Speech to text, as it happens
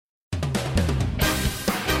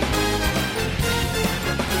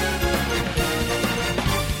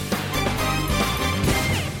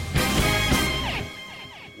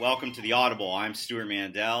welcome to the Audible. I'm Stuart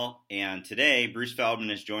Mandel, and today Bruce Feldman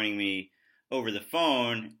is joining me over the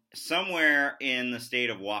phone somewhere in the state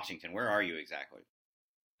of Washington. Where are you exactly?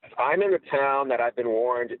 I'm in the town that I've been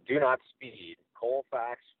warned, do not speed.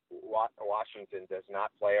 Colfax, Washington does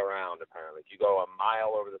not play around, apparently. If you go a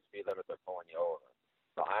mile over the speed limit, they're pulling you over.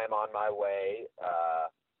 So I'm on my way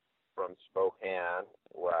from Spokane,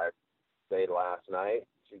 where I stayed last night,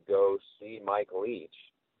 to go see Mike Leach.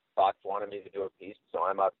 Fox wanted me to do a piece, so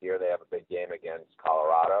I'm up here. They have a big game against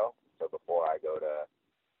Colorado. So before I go to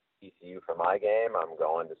ECU for my game, I'm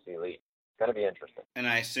going to see Leach. It's going to be interesting. And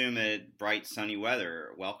I assume that bright, sunny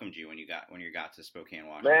weather welcomed you when you got to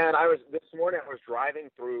Spokane, Washington. Man, this morning I was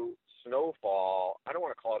driving through snowfall. I don't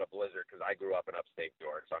want to call it a blizzard because I grew up in upstate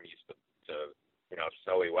New York, so I'm used to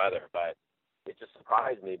snowy weather. But it just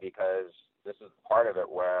surprised me because this is part of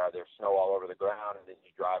it where there's snow all over the ground, and then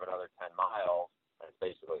you drive another 10 miles. It's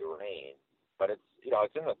basically rain, but it's in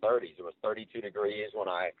the 30s. It was 32 degrees when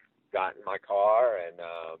I got in my car, and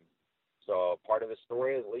so part of the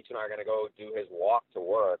story is Leach and I are going to go do his walk to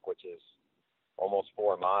work, which is almost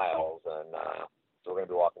 4 miles, and so we're going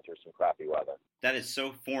to be walking through some crappy weather. That is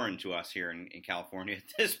so foreign to us here in California at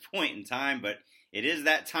this point in time, but it is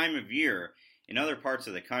that time of year in other parts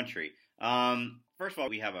of the country. First of all,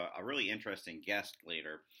 we have a really interesting guest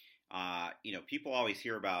later. People always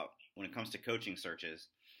hear about, when it comes to coaching searches,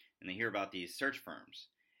 and they hear about these search firms,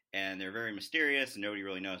 and they're very mysterious and nobody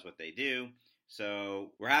really knows what they do.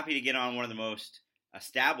 So we're happy to get on one of the most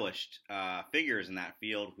established figures in that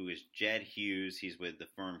field, who is Jed Hughes. He's with the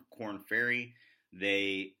firm Korn Ferry.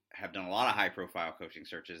 They have done a lot of high-profile coaching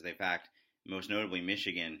searches. They, in fact, most notably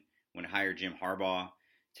Michigan, when it hired Jim Harbaugh,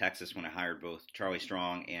 Texas when it hired both Charlie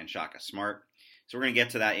Strong and Shaka Smart. So we're going to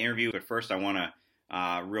get to that interview, but first I want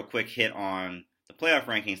to real quick hit on the playoff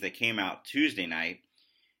rankings that came out Tuesday night.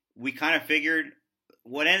 We kind of figured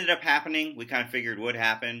what ended up happening, would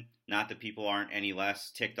happen. Not that people aren't any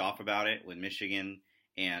less ticked off about it, with Michigan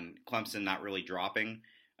and Clemson not really dropping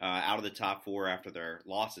out of the top 4 after their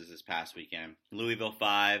losses this past weekend. Louisville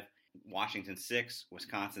 5, Washington 6,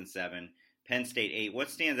 Wisconsin 7, Penn State 8. What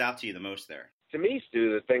stands out to you the most there? To me,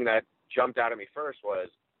 Stu, the thing that jumped out at me first was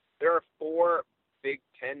there are 4 Big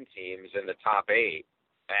Ten teams in the top 8,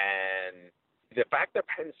 and the fact that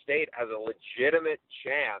Penn State has a legitimate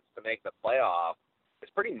chance to make the playoff is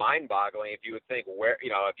pretty mind-boggling. If you would think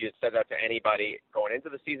if you had said that to anybody going into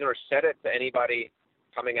the season or said it to anybody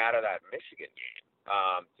coming out of that Michigan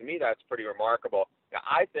game. To me, that's pretty remarkable. Now,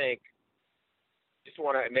 I think,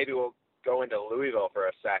 maybe we'll go into Louisville for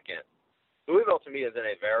a second. Louisville, to me, is in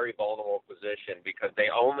a very vulnerable position because they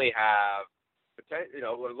only have,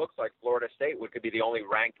 what it looks like Florida State could be the only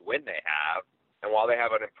ranked win they have. And while they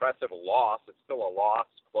have an impressive loss, it's still a loss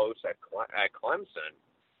close at Clemson.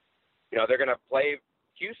 They're going to play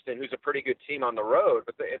Houston, who's a pretty good team on the road,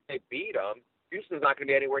 but if they beat them, Houston's not going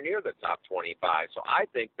to be anywhere near the top 25. So I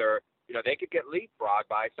think they could get leapfrogged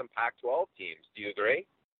by some Pac-12 teams. Do you agree?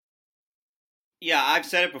 Yeah, I've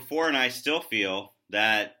said it before, and I still feel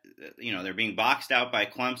that, they're being boxed out by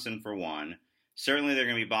Clemson for one. Certainly they're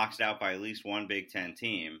going to be boxed out by at least one Big Ten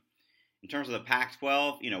team. In terms of the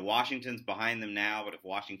Pac-12, Washington's behind them now, but if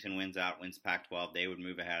Washington wins Pac-12, they would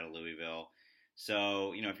move ahead of Louisville.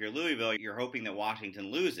 So, if you're Louisville, you're hoping that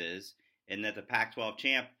Washington loses and that the Pac-12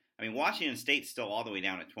 champ, Washington State's still all the way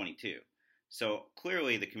down at 22. So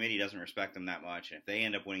clearly the committee doesn't respect them that much. And if they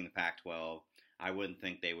end up winning the Pac-12, I wouldn't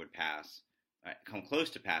think they would come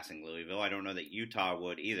close to passing Louisville. I don't know that Utah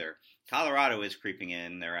would either. Colorado is creeping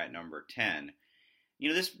in. They're at number 10.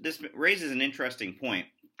 This raises an interesting point.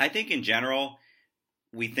 I think in general,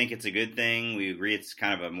 we think it's a good thing. We agree it's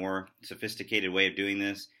kind of a more sophisticated way of doing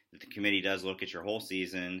this, that the committee does look at your whole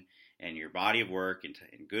season and your body of work and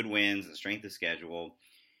good wins and strength of schedule.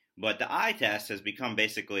 But the eye test has become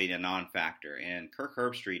basically a non-factor. And Kirk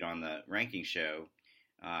Herbstreit on the ranking show,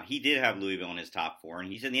 he did have Louisville in his top 4.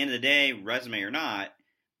 And he said at the end of the day, resume or not,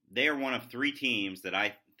 they are one of 3 teams that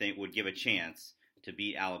I think would give a chance to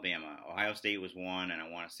beat Alabama. Ohio State was one, and I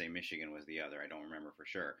want to say Michigan was the other. I don't remember for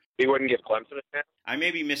sure. He wouldn't give Clemson a chance? I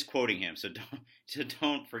may be misquoting him, so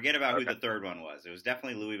don't forget about who the third one was. It was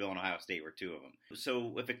definitely Louisville and Ohio State were 2 of them.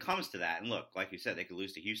 So if it comes to that, and look, like you said, they could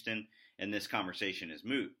lose to Houston, and this conversation is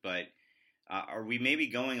moot, but are we maybe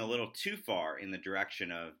going a little too far in the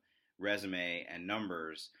direction of resume and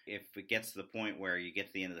numbers if it gets to the point where you get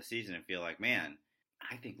to the end of the season and feel like, man,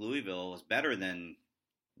 I think Louisville is better than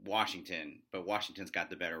Washington, but Washington's got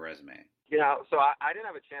the better resume? So I didn't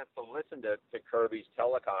have a chance to listen to Kirby's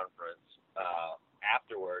teleconference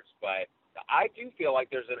afterwards, but I do feel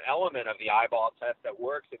like there's an element of the eyeball test that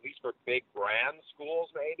works, at least for big brand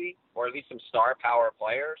schools, maybe, or at least some star power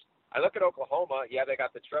players. I look at Oklahoma. Yeah, they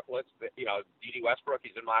got the triplets. But, D.D. Westbrook,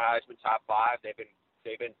 he's in my Heisman top 5. They've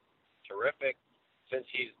been terrific since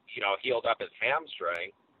he's healed up his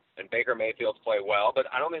hamstring. And Baker Mayfield's played well,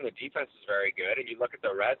 but I don't think the defense is very good. And you look at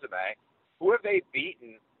the resume, who have they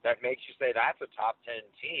beaten that makes you say that's a top 10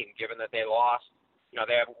 team, given that they lost?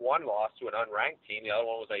 They have one loss to an unranked team. The other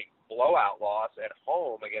one was a blowout loss at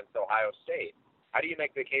home against Ohio State. How do you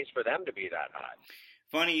make the case for them to be that high?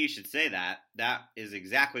 Funny you should say that. That is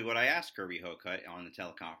exactly what I asked Kirby Hocutt on the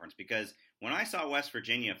teleconference, because when I saw West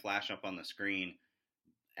Virginia flash up on the screen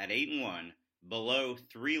at 8-1, below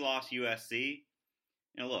 3-loss USC,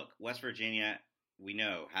 look, West Virginia, we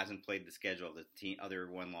know, hasn't played the schedule of the other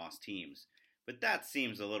 1-loss teams. But that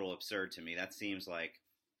seems a little absurd to me. That seems like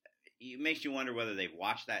it makes you wonder whether they've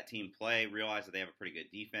watched that team play, realize that they have a pretty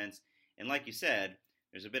good defense. And like you said,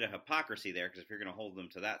 there's a bit of hypocrisy there, because if you're going to hold them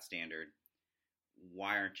to that standard,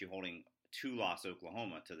 why aren't you holding 2-loss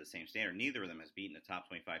Oklahoma to the same standard? Neither of them has beaten the top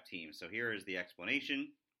 25 teams. So here is the explanation.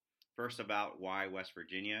 First, about why West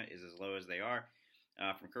Virginia is as low as they are.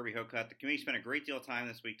 From Kirby Hocutt, the committee spent a great deal of time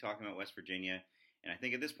this week talking about West Virginia, and I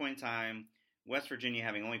think at this point in time, West Virginia,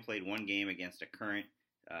 having only played one game against a current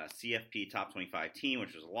CFP top 25 team,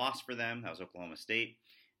 which was a loss for them, that was Oklahoma State,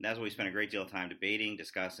 and that's what we spent a great deal of time debating,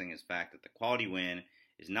 discussing, is the fact that the quality win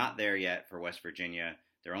is not there yet for West Virginia.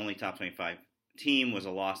 Their only top 25 team was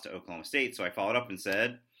a loss to Oklahoma State, so I followed up and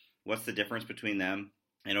said, what's the difference between them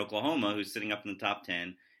and Oklahoma, who's sitting up in the top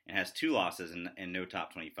 10 and has 2 losses and no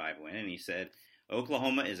top 25 win? And he said,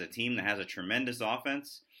 Oklahoma is a team that has a tremendous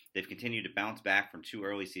offense. They've continued to bounce back from 2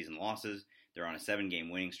 early season losses. They're on a 7-game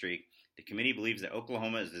winning streak. The committee believes that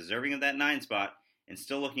Oklahoma is deserving of that 9 spot and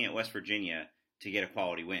still looking at West Virginia to get a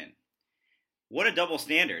quality win. What a double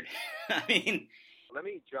standard. I mean, let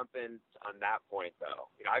me jump in on that point, though.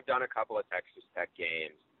 I've done a couple of Texas Tech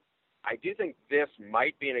games. I do think this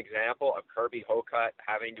might be an example of Kirby Hocutt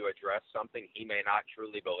having to address something he may not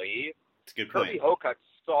truly believe. It's a good point. Kirby Hocutt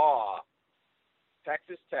saw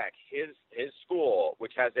Texas Tech, his school,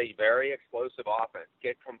 which has a very explosive offense,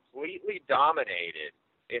 get completely dominated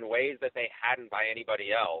in ways that they hadn't by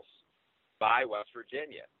anybody else by West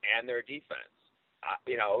Virginia and their defense.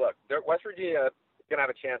 Look, West Virginia is going to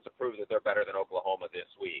have a chance to prove that they're better than Oklahoma this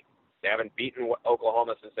week. They haven't beaten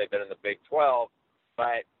Oklahoma since they've been in the Big 12,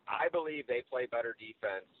 but I believe they play better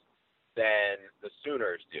defense than the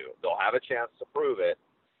Sooners do. They'll have a chance to prove it.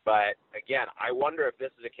 But, again, I wonder if this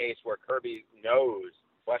is a case where Kirby knows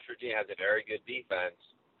West Virginia has a very good defense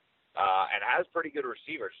and has pretty good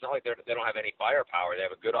receivers. It's not like they don't have any firepower. They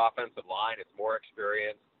have a good offensive line. It's more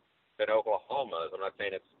experienced than Oklahoma's. I'm not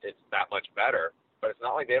saying it's that much better, but it's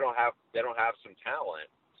not like they don't have some talent.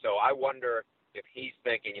 So I wonder if he's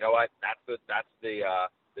thinking, you know what, that's the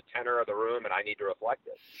tenor of the room, and I need to reflect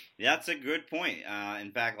it. That's a good point. In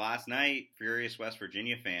fact, last night, furious West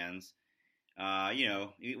Virginia fans,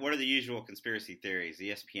 what are the usual conspiracy theories?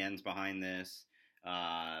 ESPN's behind this.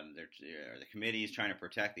 The committee is trying to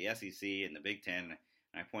protect the SEC and the Big Ten. And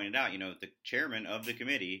I pointed out, the chairman of the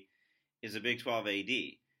committee is a Big 12 AD.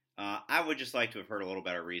 I would just like to have heard a little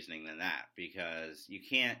better reasoning than that, because you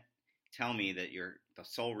can't tell me that the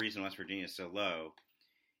sole reason West Virginia is so low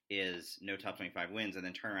is no top 25 wins, and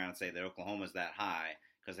then turn around and say that Oklahoma's that high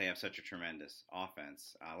because they have such a tremendous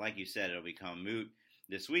offense. Like you said, it'll become moot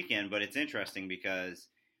this weekend, but it's interesting because,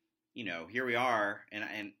 here we are, and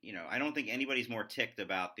I don't think anybody's more ticked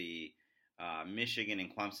about the Michigan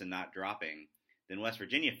and Clemson not dropping than West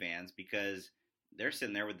Virginia fans, because they're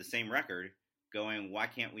sitting there with the same record going, why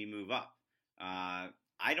can't we move up?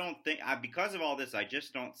 I don't think, because of all this, I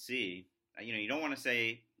just don't see, you don't want to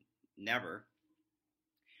say never.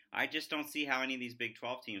 I just don't see how any of these Big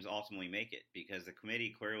 12 teams ultimately make it, because the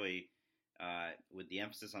committee clearly, with the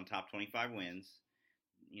emphasis on top 25 wins,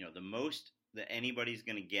 the most that anybody's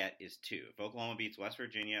going to get is 2. If Oklahoma beats West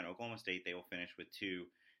Virginia and Oklahoma State, they will finish with 2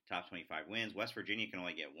 top 25 wins. West Virginia can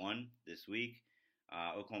only get 1 this week.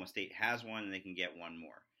 Oklahoma State has 1, and they can get 1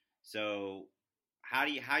 more. So how are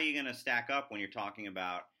you going to stack up when you're talking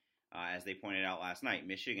about, as they pointed out last night,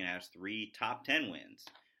 Michigan has 3 top 10 wins.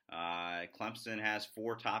 Clemson has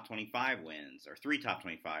 4 top 25 wins, or 3 top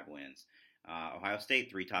 25 wins. Ohio State,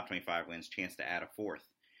 3 top 25 wins, chance to add a 4th.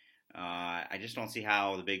 I just don't see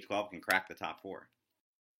how the Big 12 can crack the top 4.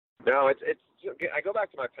 No, it's. I go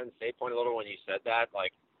back to my Penn State point a little when you said that.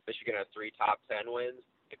 Like, Michigan has 3 top 10 wins.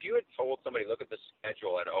 If you had told somebody, look at the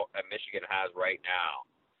schedule that Michigan has right now.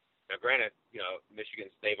 Now, granted,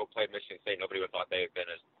 they've played Michigan State. Nobody would have thought they had been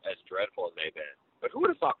as dreadful as they've been. But who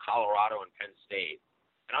would have thought Colorado and Penn State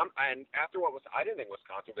And after I didn't think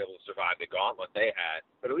Wisconsin would be able to survive the gauntlet they had,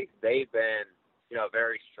 but at least they've been,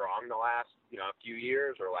 very strong the last, few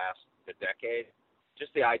years or last the decade.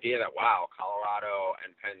 Just the idea that, wow, Colorado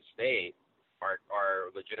and Penn State are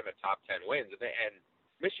legitimate top 10 wins, and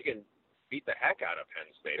Michigan beat the heck out of Penn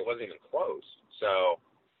State. It wasn't even close. So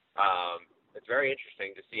it's very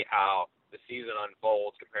interesting to see how the season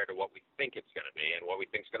unfolds compared to what we think it's going to be and what we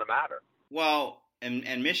think is going to matter. Well,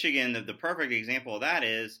 and Michigan, the perfect example of that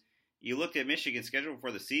is you looked at Michigan's schedule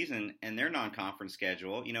before the season and their non-conference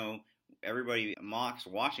schedule. Everybody mocks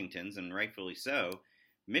Washington's, and rightfully so.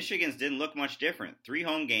 Michigan's didn't look much different. 3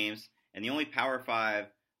 home games, and the only Power 5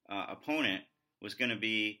 opponent was going to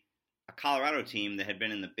be a Colorado team that had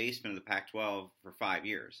been in the basement of the Pac-12 for 5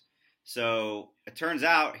 years. So it turns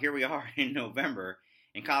out here we are in November,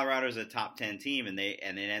 and Colorado's a top 10 team, and it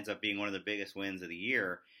ends up being one of the biggest wins of the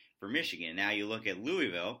year for Michigan. Now you look at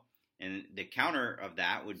Louisville, and the counter of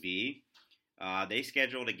that would be they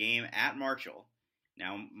scheduled a game at Marshall.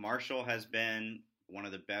 Now Marshall has been one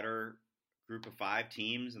of the better group of 5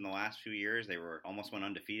 teams in the last few years. They almost went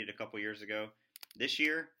undefeated a couple years ago. This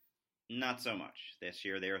year, not so much. This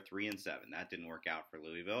year they are 3-7. That didn't work out for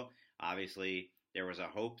Louisville. Obviously, there was a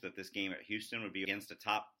hope that this game at Houston would be against a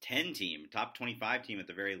top 10 team, top 25 team at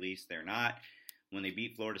the very least. They're not. When they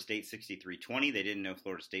beat Florida State 63-20, they didn't know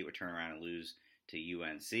Florida State would turn around and lose to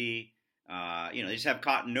UNC. They just have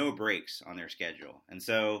caught no breaks on their schedule. And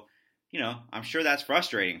so, I'm sure that's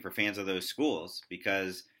frustrating for fans of those schools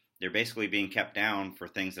because they're basically being kept down for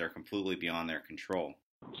things that are completely beyond their control.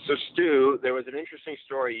 So, Stu, there was an interesting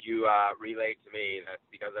story you relayed to me that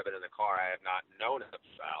because I've been in the car, I have not known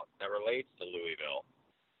about that relates to Louisville.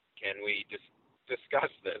 Can we just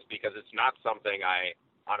discuss this? Because it's not something I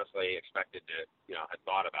honestly expected to, had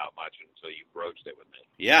thought about much until you broached it with me.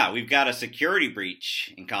 Yeah, we've got a security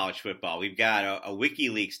breach in college football. We've got a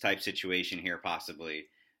WikiLeaks type situation here, possibly.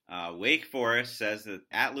 Wake Forest says that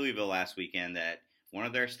at Louisville last weekend that one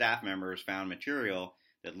of their staff members found material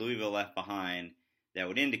that Louisville left behind that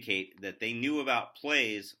would indicate that they knew about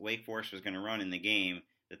plays Wake Forest was going to run in the game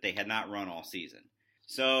that they had not run all season.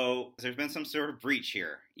 So there's been some sort of breach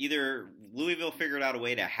here. Either Louisville figured out a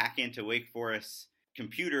way to hack into Wake Forest's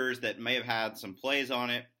computers that may have had some plays on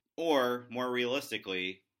it, or more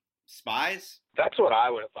realistically, spies? That's what I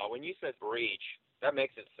would have thought. When you said breach, that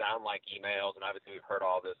makes it sound like emails, and obviously we've heard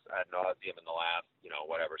all this ad nauseum in the last,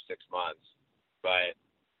 6 months. But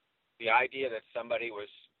the idea that somebody was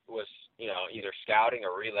either scouting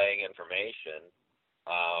or relaying information,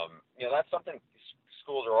 that's something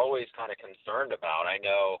schools are always kind of concerned about. I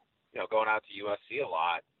know, going out to USC a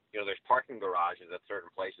lot, there's parking garages at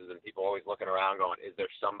certain places, and people always looking around going, is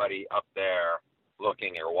there somebody up there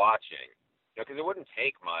looking or watching? Because it wouldn't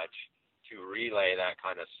take much to relay that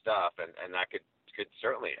kind of stuff, and that could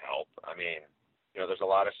certainly help. I mean, there's a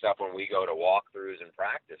lot of stuff when we go to walkthroughs and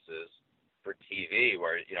practices for TV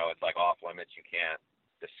where, it's like off limits, you can't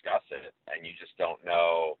discuss it, and you just don't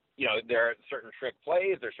know. There are certain trick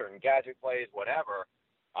plays, there's certain gadget plays, whatever,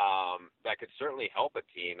 that could certainly help a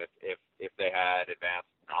team if they had advanced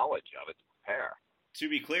knowledge of it to prepare. To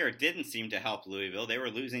be clear, it didn't seem to help Louisville. They were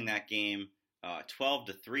losing that game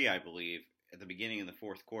 12-3, I believe, at the beginning of the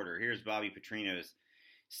fourth quarter. Here's Bobby Petrino's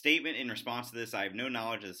statement in response to this. I have no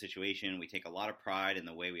knowledge of the situation. We take a lot of pride in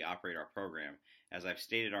the way we operate our program. As I've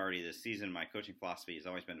stated already this season, my coaching philosophy has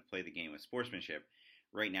always been to play the game with sportsmanship.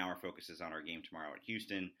 Right now, our focus is on our game tomorrow at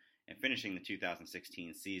Houston and finishing the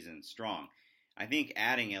 2016 season strong. I think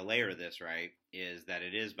adding a layer to this, right, is that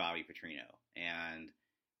it is Bobby Petrino, and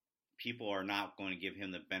people are not going to give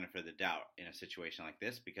him the benefit of the doubt in a situation like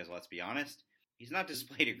this because, let's be honest, he's not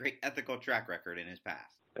displayed a great ethical track record in his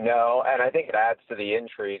past. No, and I think it adds to the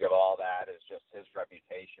intrigue of all that is just his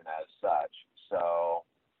reputation as such. So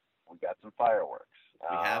we got some fireworks.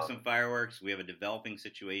 We have some fireworks. We have a developing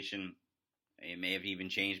situation. It may have even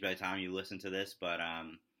changed by the time you listen to this, but I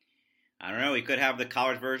don't know. We could have the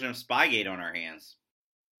college version of Spygate on our hands.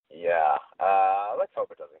 Yeah. Let's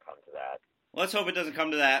hope it doesn't come to that. Let's hope it doesn't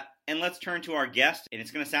come to that. And let's turn to our guest. And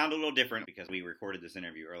it's going to sound a little different because we recorded this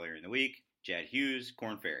interview earlier in the week. Jed Hughes,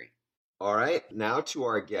 Korn Ferry. All right. Now to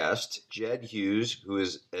our guest, Jed Hughes, who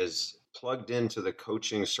is as plugged into the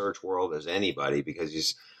coaching search world as anybody because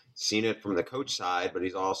he's seen it from the coach side, but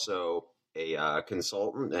he's also a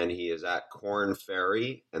consultant, and he is at Korn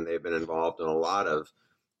Ferry, and they've been involved in a lot of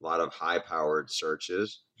high-powered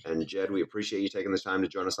searches. And Jed, we appreciate you taking this time to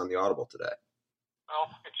join us on the Audible today. Well,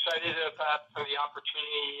 excited for the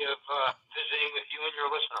opportunity of visiting with you and your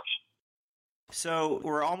listeners. So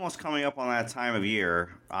we're almost coming up on that time of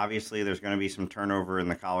year. Obviously, there's going to be some turnover in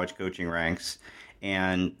the college coaching ranks,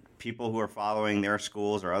 and people who are following their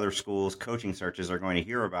schools or other schools' coaching searches are going to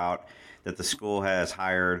hear about that the school has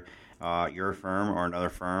hired your firm or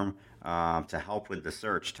another firm to help with the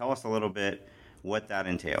search. Tell us a little bit what that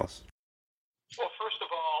entails. Well, first of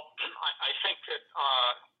all, I think that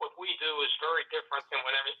what we do is very different than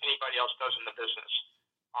what anybody else does in the business.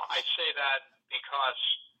 I say that because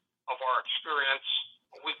of our experience.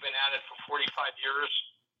 We've been at it for 45 years,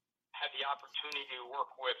 had the opportunity to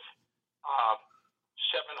work with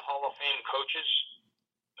 7 Hall of Fame coaches,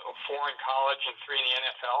 4 in college and 3 in the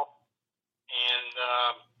NFL, and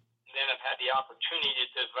then I've had the opportunity to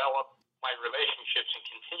develop my relationships and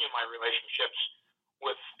continue my relationships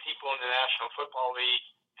with people in the National Football League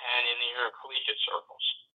and in the intercollegiate circles.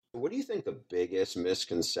 What do you think the biggest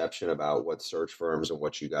misconception about what search firms and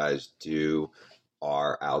what you guys do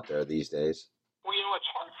are out there these days? Well,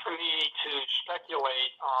 it's hard for me to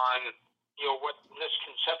speculate on, what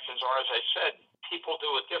misconceptions are. As I said, people do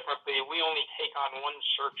it differently. We only take on one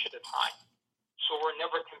search at a time. So we're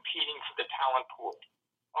never competing for the talent pool.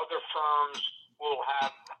 Other firms will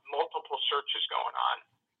have multiple searches going on.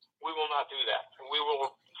 We will not do that. We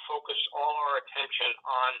will focus all our attention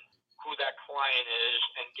on who that client is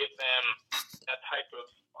and give them that type of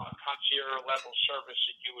concierge level service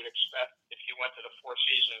that you would expect if you went to the Four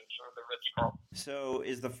Seasons or the Ritz-Carlton. So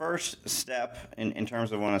is the first step in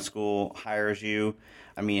terms of when a school hires you,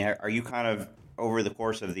 are you kind of over the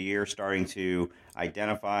course of the year starting to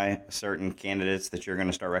identify certain candidates that you're going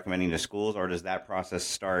to start recommending to schools, or does that process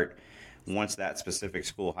start once that specific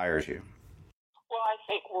school hires you? Well, I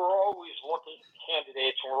think we're always looking at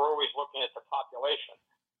candidates and we're always looking at the population.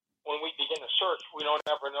 When we begin a search, we don't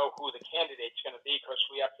ever know who the candidate's going to be because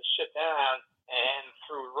we have to sit down and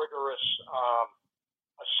through rigorous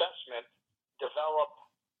assessment, develop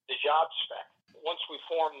the job spec. Once we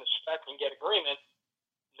form the spec and get agreement,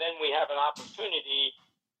 then we have an opportunity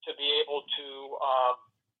to be able to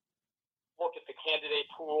look at the candidate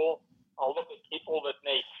pool, look at people that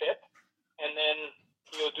may fit, and then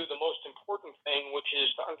do the most important thing, which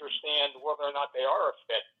is to understand whether or not they are a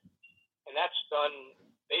fit. And that's done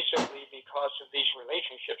basically because of these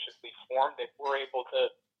relationships that we formed, that we're able to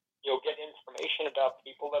get information about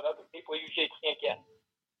people that other people usually can't get.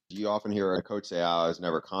 You often hear a coach say, I was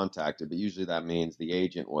never contacted, but usually that means the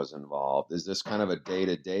agent was involved. Is this kind of a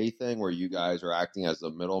day-to-day thing where you guys are acting as the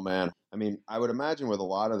middleman? I would imagine with a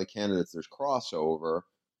lot of the candidates, there's crossover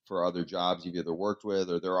for other jobs you've either worked with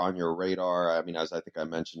or they're on your radar. As I think I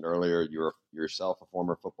mentioned earlier, you're yourself a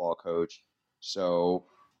former football coach. So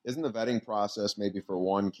isn't the vetting process maybe for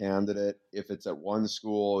one candidate, if it's at one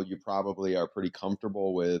school, you probably are pretty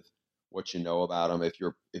comfortable with what you know about them if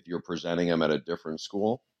you're presenting them at a different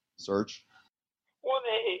school search? Well,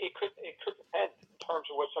 it could depend in terms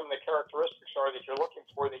of what some of the characteristics are that you're looking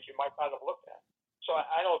for that you might not have looked at. So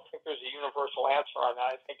I don't think there's a universal answer on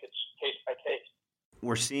that. I think it's case by case.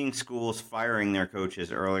 We're seeing schools firing their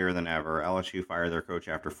coaches earlier than ever. LSU fired their coach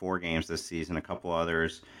after 4 games this season. A couple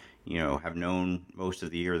others, have known most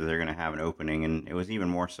of the year that they're going to have an opening, and it was even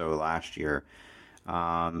more so last year.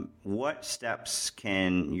 What steps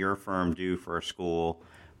can your firm do for a school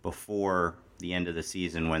before the end of the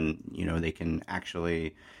season when, they can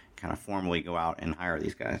actually kind of formally go out and hire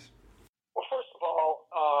these guys? Well, first of all,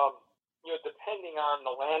 depending on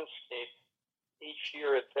the landscape, each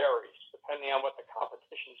year it varies, depending on what the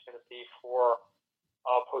competition is going to be for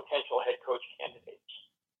potential head coach candidates.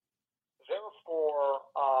 Therefore,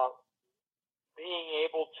 being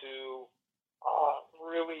able to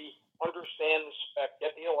really understand the spec,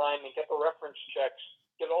 get the alignment, get the reference checks,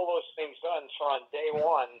 get all those things done, so on day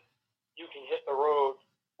one, you can hit the road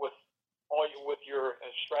with your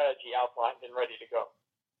strategy outlined and ready to go.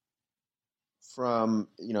 From,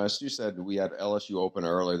 as you said, we had LSU open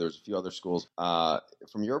early. There's a few other schools.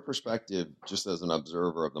 From your perspective, just as an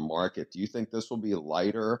observer of the market, do you think this will be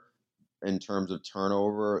lighter in terms of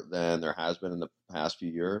turnover than there has been in the past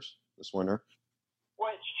few years this winter?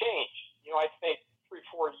 Well, it's changed. I think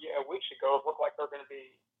 3-4 weeks ago, it looked like there were going to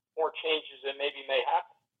be more changes than maybe may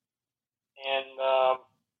happen. And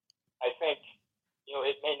I think,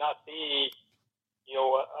 it may not be,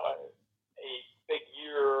 a big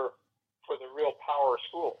year for the real power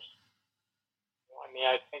schools.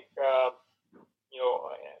 I think,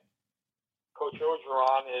 Coach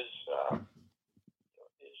Orgeron is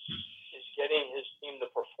getting his team to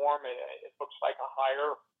perform at, it looks like, a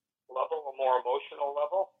higher level, a more emotional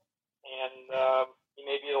level, and he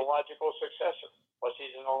may be the logical successor. Plus,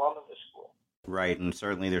 he's an alum of the school. Right, and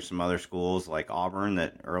certainly there's some other schools like Auburn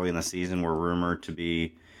that early in the season were rumored to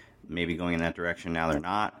be maybe going in that direction. Now they're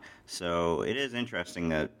not. So it is interesting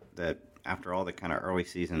that after all the kind of early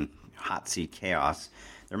season hot seat chaos,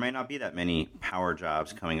 there might not be that many power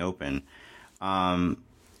jobs coming open. Well,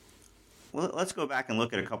 let's go back and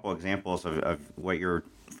look at a couple examples of what your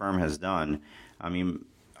firm has done. I mean,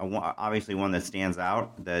 obviously one that stands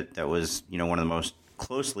out that was, one of the most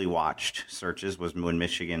closely watched searches was when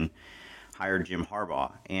Michigan hired Jim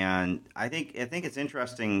Harbaugh. And I think it's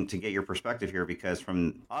interesting to get your perspective here, because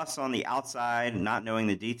from us on the outside, not knowing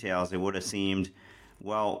the details, it would have seemed,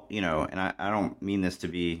 well, and I don't mean this to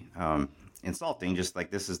be insulting, just like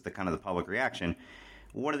this is the kind of the public reaction.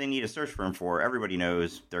 What do they need a search firm for? Everybody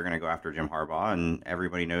knows they're going to go after Jim Harbaugh, and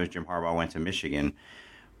everybody knows Jim Harbaugh went to Michigan.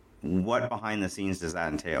 What behind the scenes does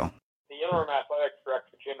that entail? The interim athletic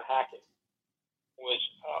director, Jim Hackett, was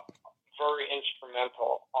very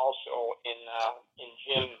instrumental also in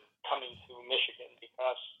Jim coming to Michigan,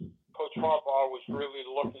 because Coach Harbaugh was really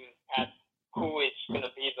looking at who is going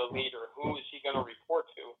to be the leader, who is he going to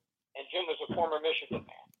report to, and Jim was a former Michigan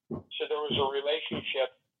man, so there was a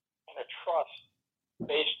relationship and a trust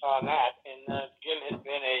based on that. And Jim had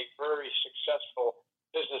been a very successful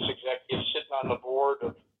business executive, sitting on the board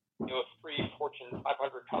of 3 Fortune 500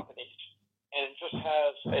 companies, and just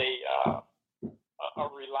has a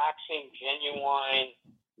relaxing, genuine,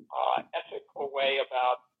 ethical way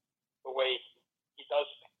about the way he does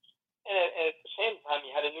things. And at the same time, he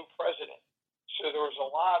had a new president, so there was a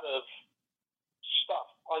lot of stuff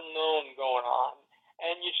unknown going on,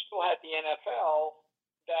 and you still had the NFL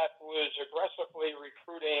that was aggressively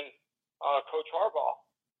recruiting Coach Harbaugh,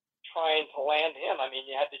 trying to land him. I mean,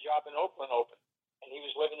 you had the job in Oakland open, and he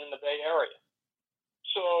was living in the Bay Area.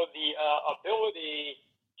 So the ability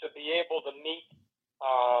to be able to meet,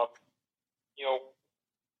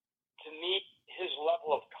 to meet his level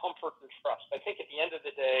of comfort and trust. I think at the end of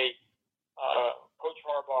the day, Coach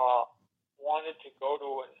Harbaugh wanted to go to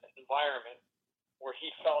an environment where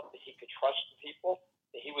he felt that he could trust the people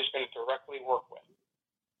that he was going to directly work with.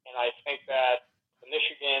 And I think that the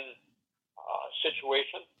Michigan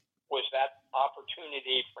situation was that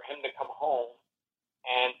opportunity for him to come home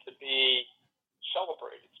and to be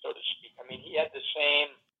celebrated, so to speak. I mean, he had the same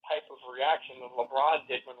type of reaction that LeBron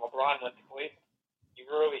did when LeBron went to Cleveland. You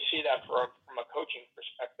really see that from a coaching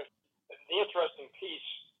perspective. The interesting piece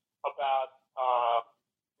about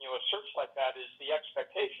a search like that is the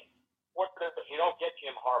expectation. What if you don't get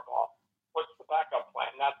Jim Harbaugh? What's the backup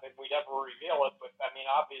plan? Not that we'd ever reveal it, but I mean,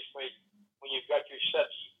 obviously, when you've got your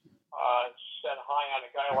sets set high on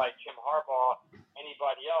a guy like Jim Harbaugh,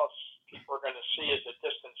 anybody else people are going to see as a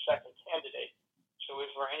distant second candidate. So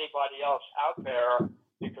is there anybody else out there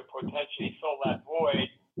that could potentially fill that void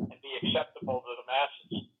and be acceptable to the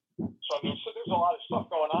masses? So, I mean, there's a lot of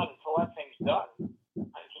stuff going on until that thing's done.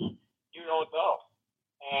 I mean, you don't know.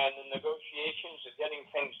 And the negotiations of getting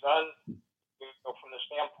things done, from the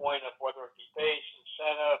standpoint of whether it be base,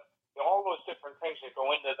 incentive, all those different things that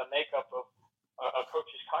go into the makeup of a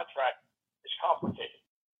coach's contract is complicated.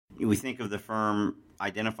 We think of the firm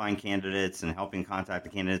identifying candidates and helping contact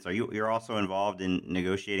the candidates. You're also involved in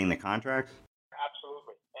negotiating the contracts?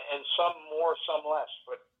 Absolutely. And some more, some less,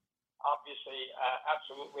 but obviously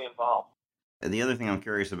absolutely involved. The other thing I'm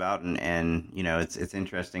curious about, and it's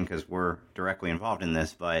interesting because we're directly involved in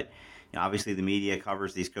this, but obviously the media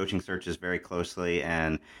covers these coaching searches very closely,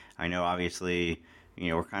 and I know obviously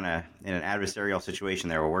we're kind of in an adversarial situation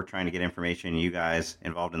there where we're trying to get information. You guys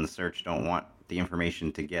involved in the search don't want the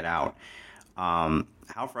information to get out.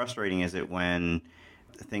 How frustrating is it when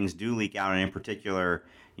things do leak out, and in particular,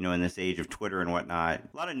 in this age of Twitter and whatnot,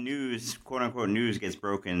 a lot of news, quote unquote news, gets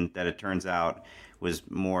broken that it turns out was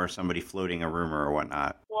more somebody floating a rumor or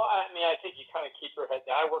whatnot? Well, I mean, I think you kind of keep your head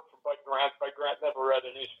down. I worked for Bud Grant. Bud Grant never read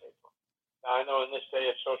a newspaper. Now, I know in this day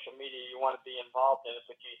of social media, you want to be involved in it,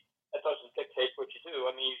 but that doesn't dictate what you do.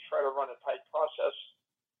 I mean, you try to run a tight process,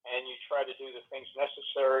 and you try to do the things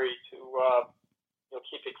necessary to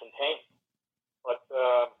keep it contained. But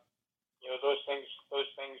those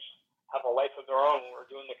things have a life of their own. We're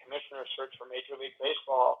doing the commissioner search for Major League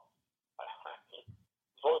Baseball. I mean,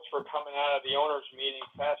 votes were coming out of the owners' meeting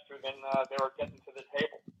faster than they were getting to the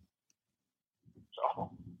table.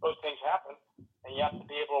 So those things happen, and you have to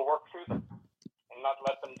be able to work through them and not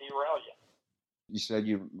let them derail you. You said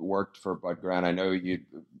you worked for Bud Grant. I know you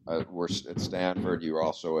were at Stanford. You were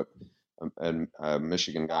also a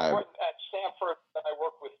Michigan guy. At Stanford, I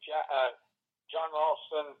worked with John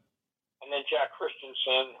Ralston and then Jack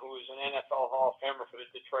Christensen, who was an NFL Hall of Famer for the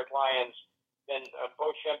Detroit Lions. Then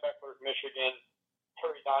Bo Schembechler at Michigan,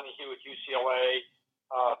 Terry Donahue at UCLA,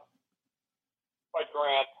 Bud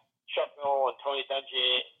Grant, Chuck Noll, and Tony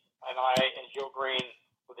Dungy, and I and Joe Green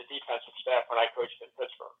with the defensive staff when I coached in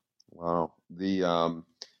Pittsburgh. Wow.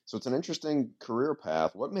 So it's an interesting career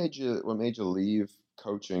path. What made you leave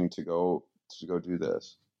coaching to go do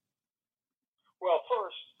this? Well,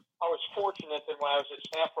 first, I was fortunate that when I was at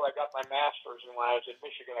Stanford, I got my master's, and when I was at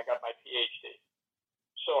Michigan, I got my PhD.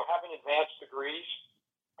 So having advanced degrees,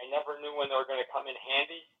 I never knew when they were going to come in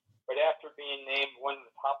handy. But after being named one of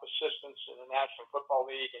the top assistants in the National Football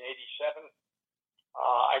League in '87,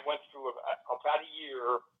 I went through about a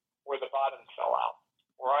year where the bottom fell out,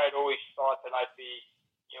 where I had always thought that I'd be,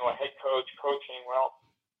 a head coach coaching. Well,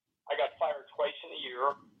 I got fired twice in a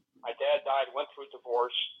year. My dad died, went through a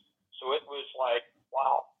divorce. So it was like,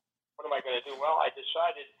 wow, what am I going to do? Well, I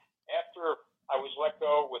decided after I was let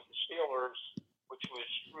go with the Steelers, which was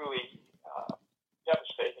really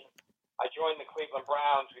devastating, I joined the Cleveland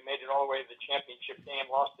Browns. We made it all the way to the championship game,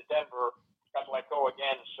 lost to Denver, got let go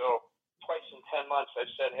again. So twice in 10 months, I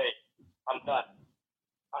said, hey, I'm done.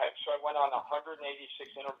 So I went on 186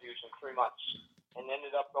 interviews in 3 months and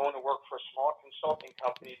ended up going to work for a small consulting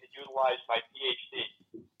company that utilized my PhD,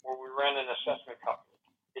 where we ran an assessment company.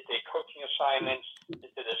 It did coaching assignments,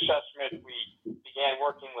 it did assessment. We began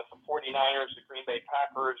working with the 49ers, the Green Bay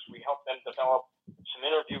Packers. We helped them develop some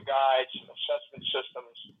interview guides, some assessment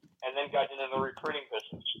systems, and then got into the recruiting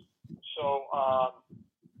business. So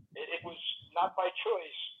it was not by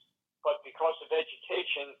choice, but because of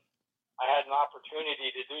education, I had an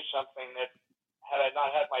opportunity to do something that, had I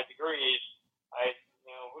not had my degrees,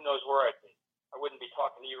 who knows where I'd be. I wouldn't be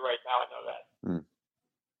talking to you right now. I know that.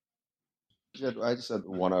 Jed, I just had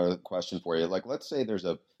one other question for you. Like, let's say there's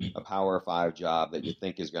a Power 5 job that you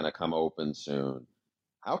think is going to come open soon.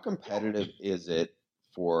 How competitive is it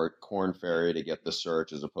for Korn Ferry to get the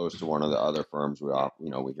search as opposed to one of the other firms we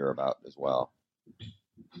hear about as well?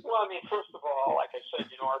 Well, first of all, like I said,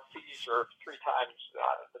 our fees are 3 times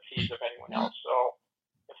the fees of anyone else. So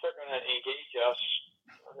if they're going to engage us,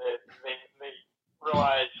 they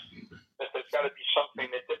realize that there's got to be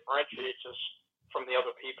something that differentiates us from the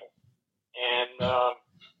other people. And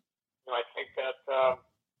I think that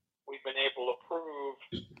we've been able to prove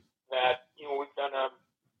that we've done a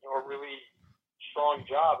really strong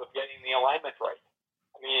job of getting the alignment right.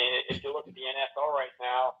 If you look at the NFL right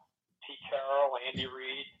now, Pete Carroll, Andy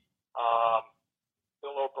Reid,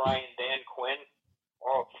 Bill O'Brien, Dan Quinn,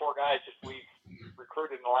 all 4 guys that we've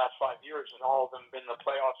recruited in the last 5 years, and all of them been in the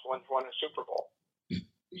playoffs, one's won a Super Bowl.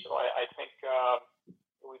 So I think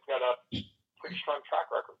we've got a pretty strong track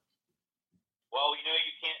record. Well, we know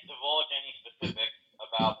you can't divulge any specifics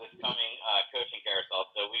about this coming coaching carousel,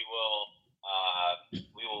 so we will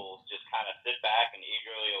just kind of sit back and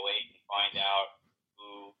eagerly await and find out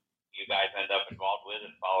who you guys end up involved with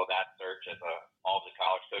and follow that search as all the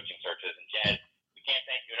college coaching searches. And Jed, we can't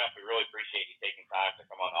thank you enough. We really appreciate you taking time to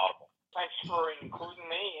come on Audible. Thanks for including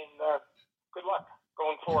me, and good luck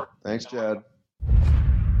going forward. Thanks, Jed.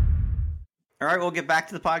 All right, we'll get back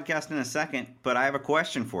to the podcast in a second, but I have a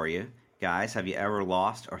question for you. Guys, have you ever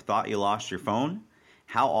lost or thought you lost your phone?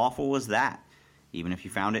 How awful was that? Even if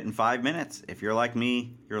you found it in 5 minutes, if you're like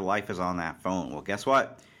me, your life is on that phone. Well, guess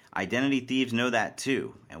what? Identity thieves know that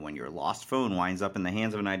too. And when your lost phone winds up in the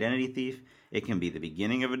hands of an identity thief, it can be the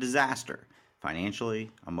beginning of a disaster.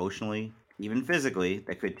 Financially, emotionally, even physically,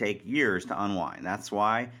 that could take years to unwind. That's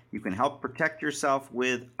why you can help protect yourself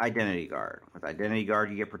with Identity Guard. With Identity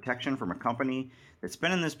Guard, you get protection from a company that's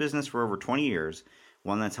been in this business for over 20 years,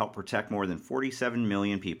 one that's helped protect more than 47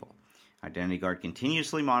 million people. Identity Guard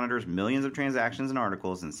continuously monitors millions of transactions and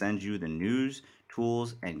articles and sends you the news,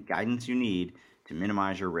 tools, and guidance you need to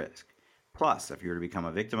minimize your risk. Plus, if you're to become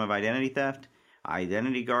a victim of identity theft,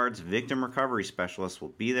 Identity Guard's victim recovery specialists will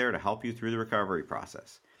be there to help you through the recovery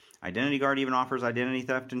process. Identity Guard even offers identity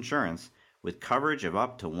theft insurance with coverage of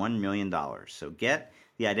up to $1 million. So get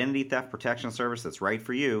the identity theft protection service that's right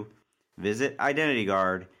for you. Visit Identity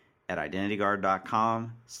Guard at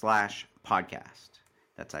identityguard.com/podcast.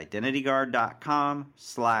 That's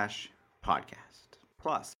identityguard.com/podcast.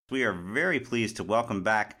 Plus, we are very pleased to welcome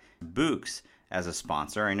back Bouqs as a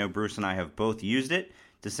sponsor. I know Bruce and I have both used it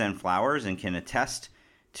to send flowers and can attest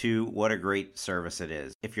to what a great service it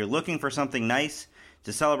is. If you're looking for something nice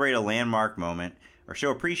to celebrate a landmark moment or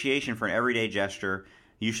show appreciation for an everyday gesture,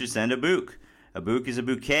 you should send a bouquet. A bouquet is a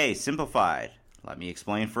bouquet, simplified. Let me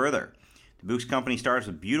explain further. The Bouqs company starts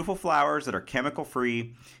with beautiful flowers that are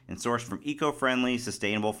chemical-free and sourced from eco-friendly,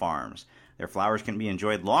 sustainable farms. Their flowers can be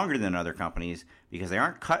enjoyed longer than other companies because they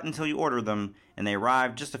aren't cut until you order them and they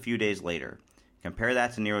arrive just a few days later. Compare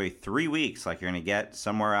that to nearly 3 weeks like you're going to get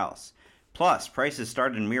somewhere else. Plus, prices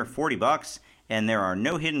start at a mere $40 and there are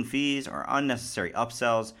no hidden fees or unnecessary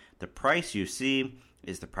upsells. The price you see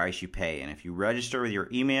is the price you pay. And if you register with your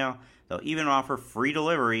email, they'll even offer free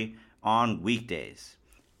delivery on weekdays.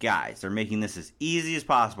 Guys, they're making this as easy as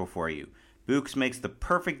possible for you. Books makes the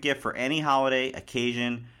perfect gift for any holiday,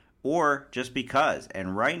 occasion, or just because.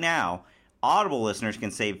 And right now, Audible listeners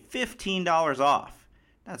can save $15 off.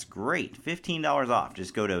 That's great. $15 off.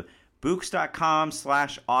 Just go to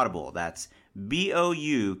Books.com/audible. That's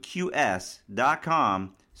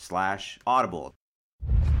BOUQS.com/audible.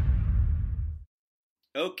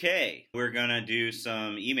 Okay, we're going to do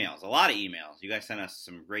some emails. A lot of emails. You guys sent us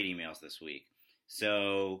some great emails this week.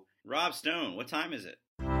 So, Rob Stone, what time is it?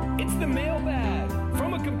 It's the mailbag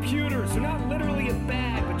from a computer, so not literally a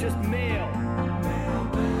bag, but just mail.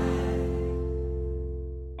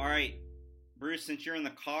 All right, Bruce, since you're in the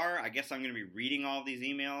car, I guess I'm going to be reading all of these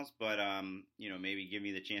emails, but maybe give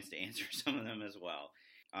me the chance to answer some of them as well.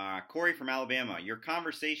 Corey from Alabama, your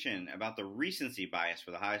conversation about the recency bias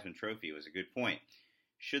for the Heisman Trophy was a good point.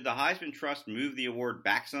 Should the Heisman Trust move the award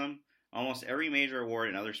back some? Almost every major award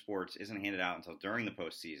in other sports isn't handed out until during the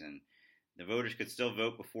postseason. The voters could still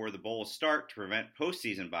vote before the bowls start to prevent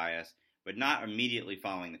postseason bias, but not immediately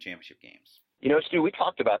following the championship games. You know, Stu, we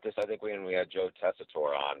talked about this, I think, when we had Joe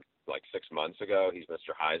Tessitore on like 6 months ago. He's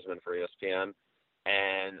Mr. Heisman for ESPN.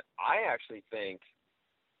 And I actually think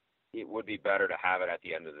it would be better to have it at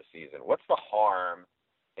the end of the season. What's the harm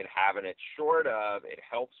in having it short of it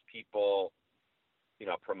helps people,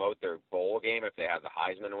 promote their bowl game if they have the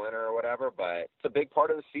Heisman winner or whatever, but it's a big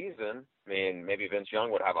part of the season. I mean, maybe Vince Young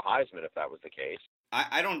would have a Heisman if that was the case.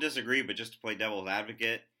 I don't disagree, but just to play devil's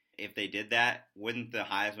advocate, if they did that, wouldn't the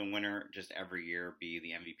Heisman winner just every year be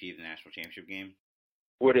the MVP of the national championship game?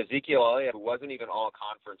 Would Ezekiel Elliott, who wasn't even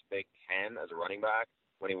all-conference Big Ten as a running back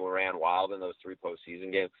when he ran wild in those 3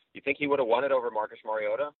 postseason games, you think he would have won it over Marcus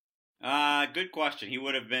Mariota? Good question. He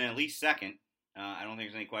would have been at least second. I don't think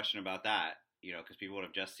there's any question about that, because people would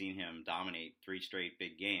have just seen him dominate 3 straight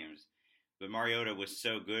big games. But Mariota was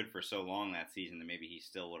so good for so long that season that maybe he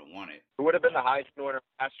still would have won it. Who would have been the Heisman winner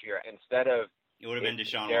last year instead of it would have been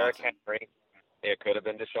Deshaun Derrick Watson. Henry? It could have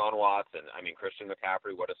been Deshaun Watson. I mean, Christian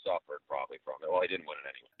McCaffrey would have suffered probably from it. Well, he didn't win it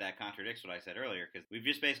anyway. That contradicts what I said earlier, because we've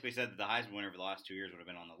just basically said that the Heisman winner for the last 2 years would have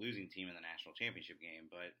been on the losing team in the national championship game.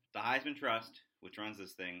 But the Heisman Trust, which runs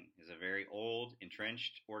this thing, is a very old,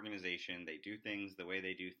 entrenched organization. They do things the way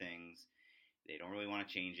they do things. They don't really want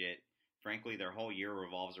to change it. Frankly, their whole year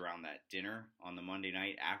revolves around that dinner on the Monday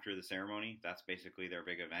night after the ceremony. That's basically their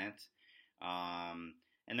big event.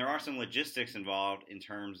 And there are some logistics involved in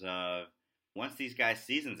terms of once these guys'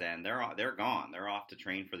 seasons end, they're gone. They're off to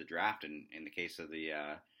train for the draft in the case of the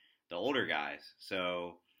older guys.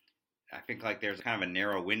 So I think there's kind of a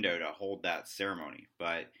narrow window to hold that ceremony.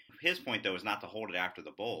 But his point, though, is not to hold it after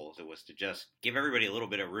the bowls. It was to just give everybody a little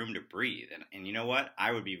bit of room to breathe. And you know what?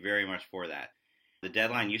 I would be very much for that. The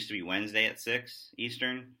deadline used to be Wednesday at 6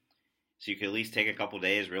 Eastern, so you could at least take a couple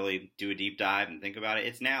days, really do a deep dive and think about it.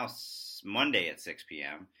 It's now Monday at 6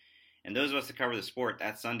 p.m., and those of us that cover the sport,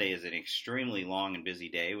 that Sunday is an extremely long and busy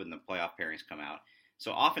day when the playoff pairings come out.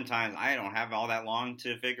 So oftentimes, I don't have all that long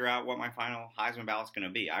to figure out what my final Heisman ballot's going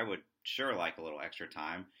to be. I would sure like a little extra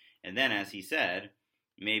time. And then, as he said,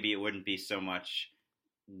 maybe it wouldn't be so much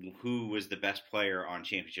who was the best player on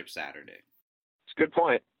Championship Saturday. It's a good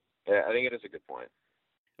point. Yeah, I think it is a good point.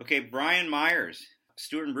 Okay, Brian Myers,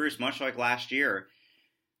 Stuart and Bruce, much like last year,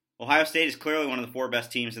 Ohio State is clearly one of the 4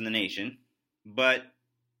 best teams in the nation, but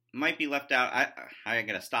might be left out. I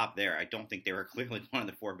got to stop there. I don't think they were clearly one of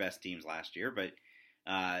the 4 best teams last year, but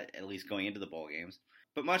at least going into the bowl games.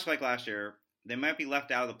 But much like last year, they might be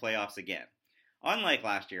left out of the playoffs again. Unlike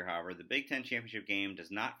last year, however, the Big Ten championship game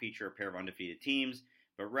does not feature a pair of undefeated teams,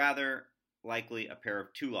 but rather likely a pair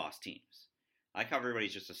of 2-loss teams. I like how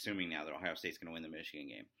everybody's just assuming now that Ohio State's going to win the Michigan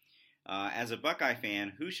game. As a Buckeye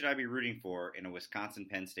fan, who should I be rooting for in a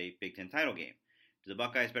Wisconsin-Penn State Big Ten title game? Do the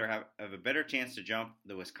Buckeyes better have a better chance to jump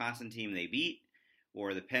the Wisconsin team they beat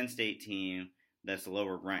or the Penn State team that's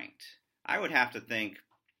lower ranked? I would have to think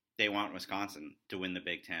they want Wisconsin to win the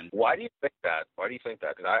Big Ten. Why do you think that?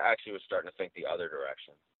 Because I actually was starting to think the other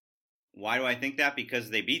direction. Why do I think that?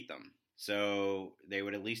 Because they beat them. So they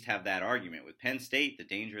would at least have that argument. With Penn State, the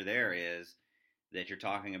danger there is that you're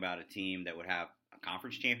talking about a team that would have a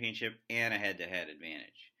conference championship and a head-to-head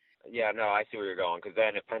advantage. Yeah, no, I see where you're going. Because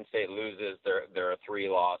then if Penn State loses, they're a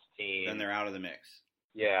 3-loss team. Then they're out of the mix.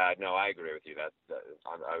 Yeah, no, I agree with you.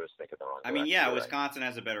 I was thinking the wrong direction. I mean, yeah, Wisconsin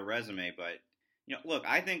has a better resume, but look,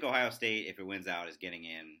 I think Ohio State, if it wins out, is getting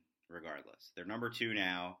in regardless. They're number 2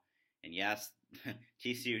 now, and yes,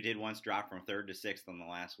 TCU did once drop from 3rd to 6th on the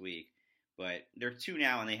last week, but they're 2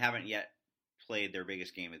 now, and they haven't yet played their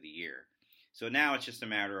biggest game of the year. So now it's just a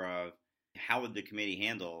matter of how would the committee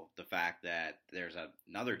handle the fact that there's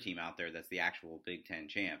another team out there that's the actual Big Ten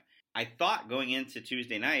champ. I thought going into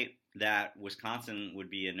Tuesday night that Wisconsin would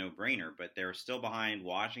be a no-brainer, but they're still behind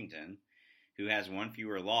Washington, who has one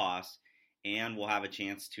fewer loss, and will have a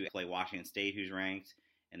chance to play Washington State, who's ranked,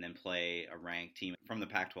 and then play a ranked team from the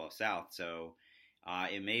Pac-12 South. So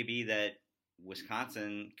it may be that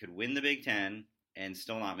Wisconsin could win the Big Ten and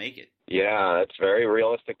still not make it. Yeah, it's a very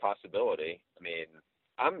realistic possibility. I mean,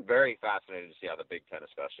 I'm very fascinated to see how the Big Ten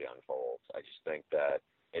especially unfolds. I just think that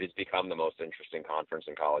it has become the most interesting conference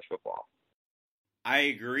in college football. I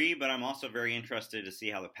agree, but I'm also very interested to see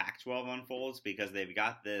how the Pac-12 unfolds, because they've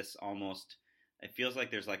got this almost, it feels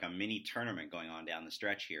like there's like a mini tournament going on down the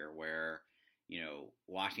stretch here where,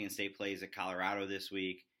 Washington State plays at Colorado this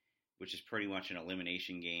week, which is pretty much an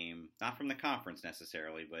elimination game, not from the conference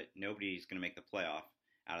necessarily, but nobody's going to make the playoff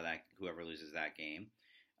out of that, whoever loses that game.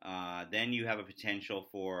 Then you have a potential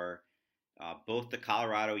for both the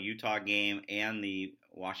Colorado-Utah game and the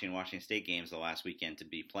Washington State games the last weekend to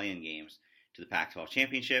be play-in games to the Pac-12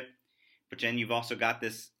 championship. But then you've also got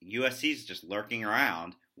this USC's just lurking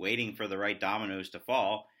around, waiting for the right dominoes to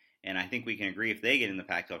fall. And I think we can agree if they get in the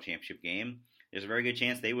Pac-12 championship game, there's a very good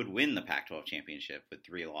chance they would win the Pac-12 championship with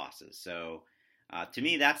 3 losses. So to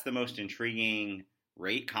me, that's the most intriguing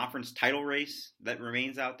conference title race that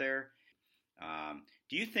remains out there.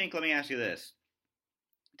 Do you think, let me ask you this,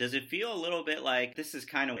 does it feel a little bit like this is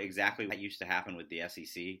kind of exactly what used to happen with the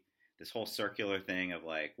SEC? This whole circular thing of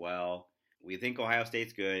like, well, we think Ohio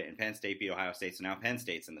State's good, and Penn State beat Ohio State, so now Penn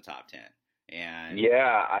State's in the top 10. And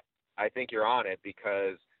yeah, I think you're on it,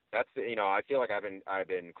 because that's, I feel like I've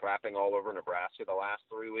been crapping all over Nebraska the last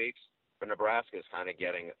 3 weeks, but Nebraska is kind of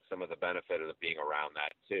getting some of the benefit of being around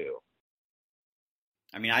that too.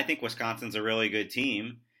 I mean, I think Wisconsin's a really good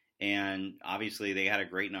team, and obviously they had a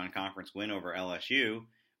great non-conference win over LSU,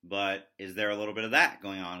 but is there a little bit of that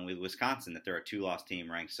going on with Wisconsin, that they're a 2-loss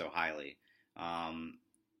team ranked so highly?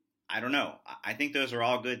 I don't know. I think those are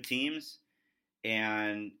all good teams,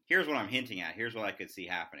 and here's what I'm hinting at. Here's what I could see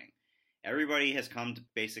happening. Everybody has come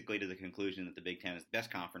basically to the conclusion that the Big Ten is the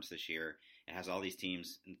best conference this year. It has all these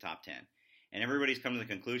teams in the top 10. And everybody's come to the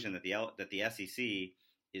conclusion that the SEC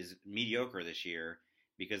is mediocre this year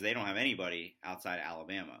because they don't have anybody outside of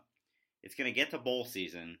Alabama. It's going to get to bowl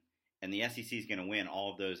season, and the SEC is going to win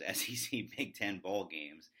all of those SEC Big Ten bowl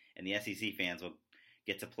games, and the SEC fans will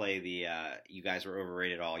get to play the you guys were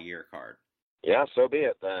overrated all year card. Yeah, so be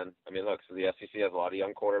it then. I mean, look, so the SEC has a lot of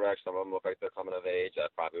young quarterbacks. Some of them look like they're coming of age.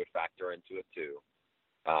 That probably would factor into it too.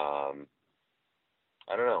 I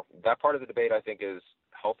don't know. That part of the debate, I think, is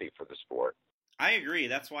healthy for the sport. I agree.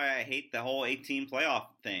 That's why I hate the whole 8-team playoff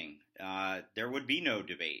thing. There would be no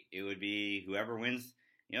debate. It would be whoever wins.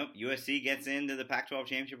 USC gets into the Pac-12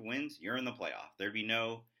 championship, wins, you're in the playoff. There'd be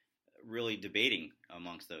no really debating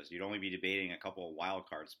amongst those. You'd only be debating a couple of wild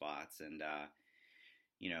card spots. And,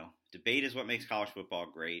 debate is what makes college football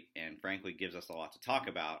great and, frankly, gives us a lot to talk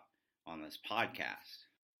about on this podcast.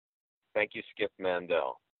 Thank you, Skip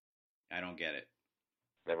Mandel. I don't get it.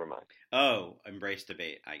 Never mind. Oh, embrace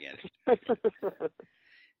debate. I get it.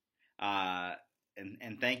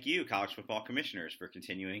 And thank you, college football commissioners, for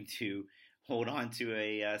continuing to hold on to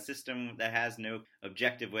a system that has no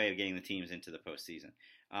objective way of getting the teams into the postseason.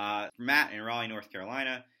 Matt in Raleigh, North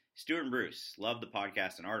Carolina. Stuart and Bruce, love the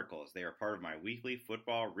podcast and articles. They are part of my weekly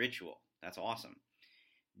football ritual. That's awesome.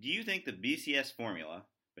 Do you think the BCS formula,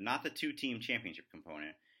 but not the 2-team championship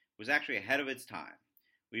component, was actually ahead of its time?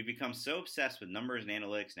 We've become so obsessed with numbers and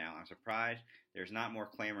analytics now, I'm surprised there's not more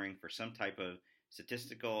clamoring for some type of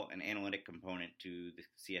statistical and analytic component to the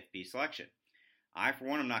CFP selection. I, for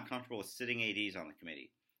one, am not comfortable with sitting ADs on the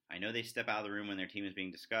committee. I know they step out of the room when their team is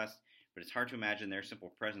being discussed, but it's hard to imagine their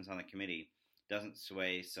simple presence on the committee doesn't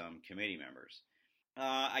sway some committee members.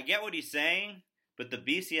 I get what he's saying, but the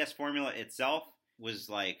BCS formula itself was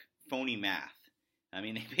like phony math. I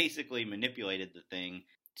mean, they basically manipulated the thing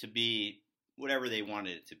to be whatever they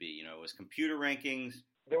wanted it to be. It was computer rankings.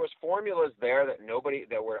 There was formulas there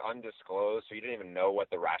that were undisclosed, so you didn't even know what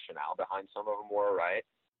the rationale behind some of them were, right?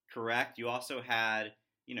 Correct. You also had,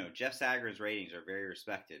 Jeff Sager's ratings are very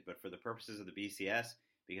respected, but for the purposes of the BCS,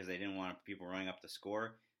 because they didn't want people running up the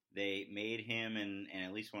score, they made him and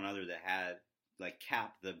at least one other that had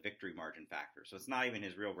capped the victory margin factor. So it's not even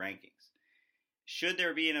his real rankings. Should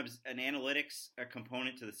there be an analytics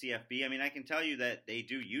component to the CFB? I mean, I can tell you that they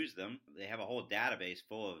do use them. They have a whole database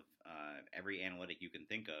full of every analytic you can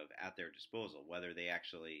think of at their disposal. Whether they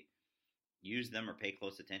actually use them or pay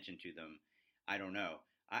close attention to them, I don't know.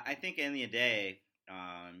 I think in the day,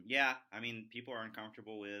 people are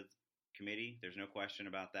uncomfortable with committee. There's no question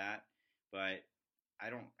about that. But I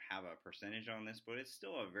don't have a percentage on this, but it's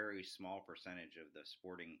still a very small percentage of the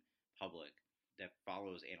sporting public that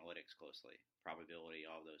follows analytics closely, probability,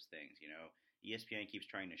 all those things. ESPN keeps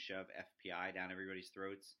trying to shove FPI down everybody's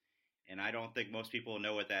throats, and I don't think most people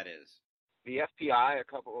know what that is. The FPI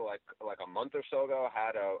like a month or so ago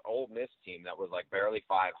had a Ole Miss team that was like barely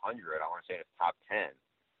 500. I want to say it's top 10.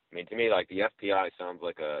 I mean, to me, like the FPI sounds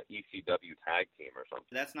like a ECW tag team or something.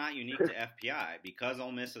 That's not unique to FPI. Because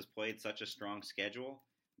Ole Miss has played such a strong schedule,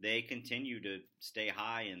 they continue to stay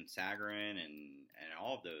high in Sagarin and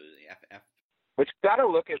all of those. But you got to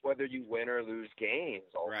look at whether you win or lose games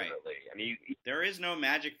ultimately. Right. I mean, there is no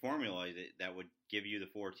magic formula that would give you the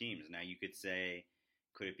 4 teams. Now, you could say,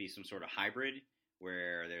 could it be some sort of hybrid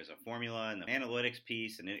where there's a formula and the analytics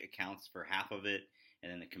piece and it accounts for half of it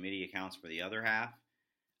and then the committee accounts for the other half?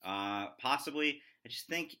 Possibly. I just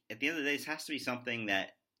think at the end of the day, this has to be something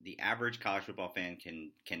that the average college football fan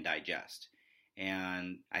can digest.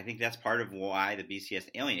 And I think that's part of why the BCS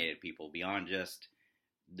alienated people beyond just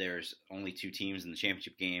there's only 2 teams in the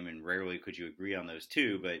championship game and rarely could you agree on those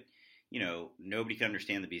 2, but nobody can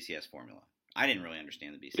understand the BCS formula. I didn't really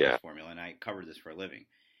understand the BCS formula, and I covered this for a living.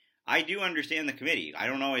 I do understand the committee. I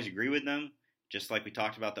don't always agree with them, just like we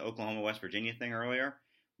talked about the Oklahoma-West Virginia thing earlier,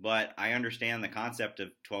 but I understand the concept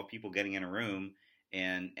of 12 people getting in a room,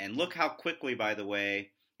 and look how quickly, by the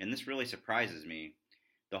way, and this really surprises me,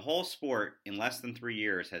 the whole sport in less than 3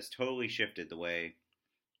 years has totally shifted the way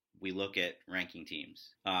we look at ranking teams.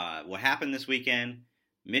 What happened this weekend,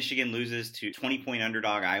 Michigan loses to 20-point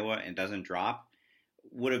underdog Iowa and doesn't drop,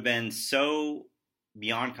 would have been so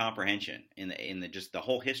beyond comprehension in the just the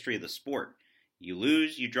whole history of the sport. You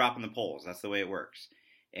lose, you drop in the polls. That's the way it works.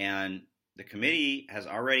 And the committee has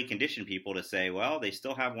already conditioned people to say, well, they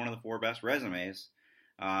still have one of the 4 best resumes.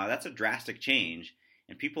 That's a drastic change,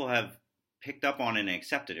 and people have picked up on it and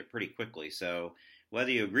accepted it pretty quickly. So whether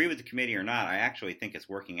you agree with the committee or not, I actually think it's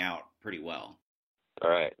working out pretty well. All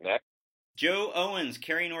right, next. Joe Owens,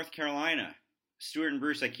 Cary, North Carolina. Stuart and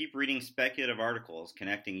Bruce, I keep reading speculative articles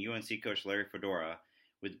connecting UNC coach Larry Fedora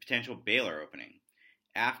with the potential Baylor opening.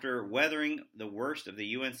 After weathering the worst of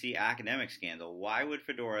the UNC academic scandal, why would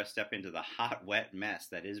Fedora step into the hot, wet mess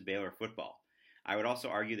that is Baylor football? I would also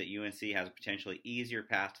argue that UNC has a potentially easier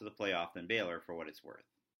path to the playoff than Baylor for what it's worth.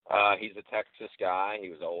 He's a Texas guy. He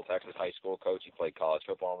was an old Texas high school coach. He played college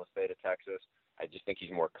football in the state of Texas. I just think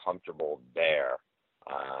he's more comfortable there.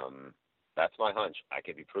 That's my hunch. I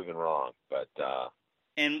could be proven wrong, but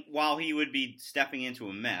and while he would be stepping into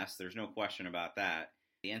a mess, there's no question about that.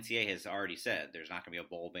 The NCAA has already said there's not going to be a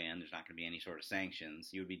bowl ban. There's not going to be any sort of sanctions.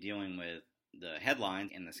 You would be dealing with the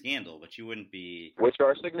headlines and the scandal, but you wouldn't be... Which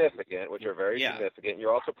are significant, which are very significant.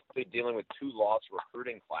 You're also probably dealing with 2 lost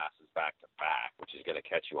recruiting classes back to back, which is going to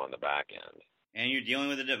catch you on the back end. And you're dealing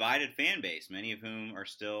with a divided fan base, many of whom are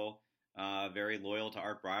still very loyal to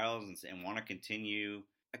Art Briles and want to continue...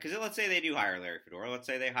 Because let's say they do hire Larry Fedora. Let's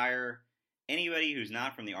say they hire anybody who's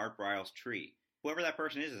not from the Art Briles tree. Whoever that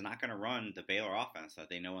person is not going to run the Baylor offense that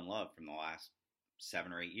they know and love from the last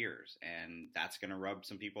 7 or 8 years. And that's going to rub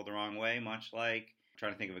some people the wrong way, much like I'm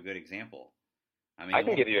trying to think of a good example. I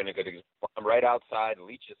can give you a good example. I'm right outside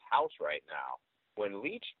Leach's house right now. When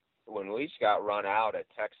Leach got run out at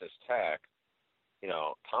Texas Tech,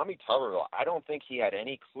 Tommy Tuberville, I don't think he had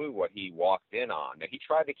any clue what he walked in on. Now, he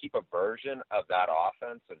tried to keep a version of that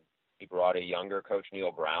offense, and he brought a younger coach,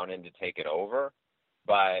 Neil Brown, in to take it over.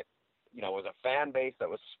 But, it was a fan base that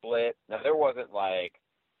was split. Now, there wasn't like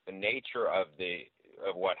the nature of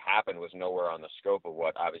what happened was nowhere on the scope of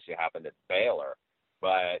what obviously happened at Baylor.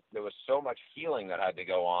 But there was so much healing that had to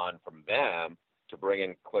go on from them to bring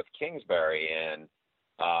in Cliff Kingsbury in,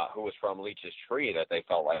 who was from Leach's tree, that they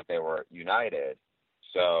felt like they were united.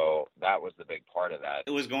 So that was the big part of that.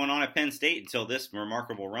 It was going on at Penn State until this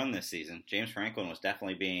remarkable run this season. James Franklin was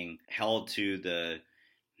definitely being held to the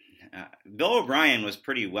Bill O'Brien was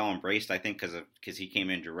pretty well embraced, I think, because he came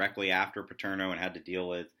in directly after Paterno and had to deal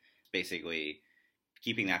with basically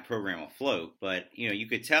keeping that program afloat. But, you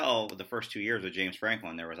could tell the first 2 years of James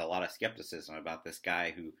Franklin, there was a lot of skepticism about this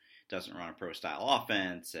guy who doesn't run a pro-style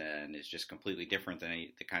offense and is just completely different than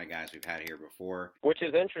the kind of guys we've had here before. Which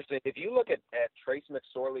is interesting. If you look at Trace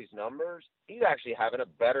McSorley's numbers, he's actually having a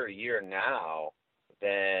better year now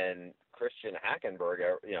than Christian Hackenberg,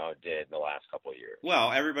 did the last couple of years.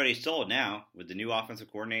 Well, everybody's sold now with the new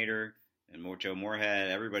offensive coordinator and Joe Moorhead.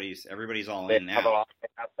 Everybody's all in now.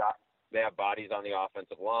 They have bodies on the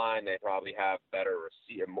offensive line. They probably have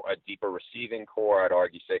a deeper receiving core. I'd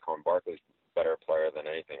argue Saquon Barkley's a better player than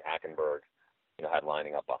anything Hackenberg had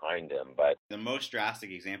lining up behind him. But the most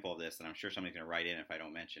drastic example of this, and I'm sure somebody's going to write in if I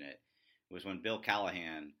don't mention it, was when Bill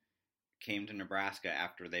Callahan came to Nebraska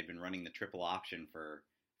after they'd been running the triple option for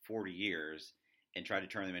 40 years and tried to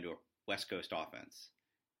turn them into a West Coast offense.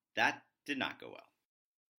 That did not go well.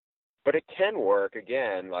 But it can work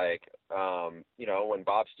again. Like, when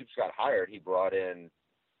Bob Stoops got hired, he brought in,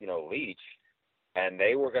 Leach, and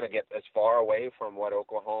they were going to get as far away from what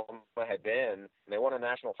Oklahoma had been, and they won a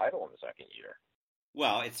national title in the second year.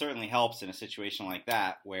 Well, it certainly helps in a situation like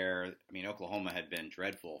that where, Oklahoma had been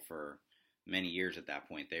dreadful for many years at that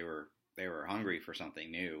point. They were hungry for something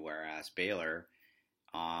new, whereas Baylor,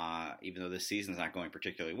 even though this season's not going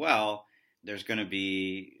particularly well, I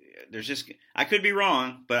could be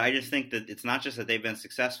wrong, but I just think that it's not just that they've been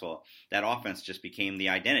successful. That offense just became the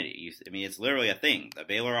identity. It's literally a thing, the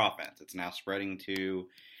Baylor offense. It's now spreading to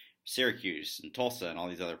Syracuse and Tulsa and all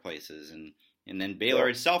these other places. And then Baylor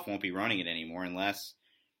itself won't be running it anymore unless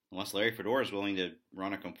Larry Fedora is willing to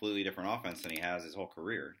run a completely different offense than he has his whole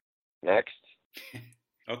career. Next.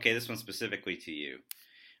 Okay, this one's specifically to you.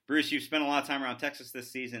 Bruce, you've spent a lot of time around Texas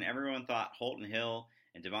this season. Everyone thought Holton Hill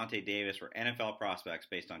and Devontae Davis were NFL prospects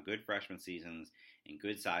based on good freshman seasons and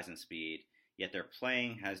good size and speed, yet their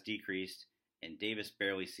playing has decreased and Davis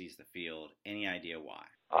barely sees the field. Any idea why?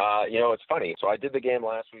 It's funny. So I did the game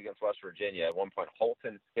last week against West Virginia. At one point,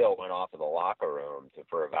 Holton Hill went off of the locker room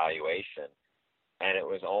for evaluation, and it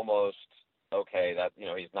was almost okay that,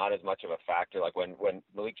 he's not as much of a factor. Like when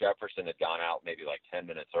Malik Jefferson had gone out maybe like 10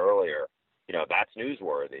 minutes earlier, that's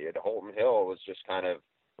newsworthy. And Holton Hill was just kind of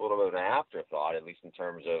a little bit of an afterthought, at least in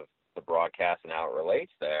terms of the broadcast and how it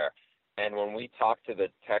relates there. And when we talked to the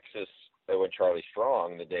Texas, when Charlie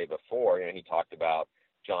Strong the day before, he talked about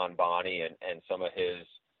John Bonney and some of his,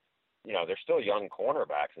 they're still young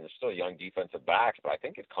cornerbacks and they're still young defensive backs, but I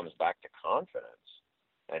think it comes back to confidence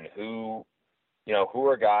and who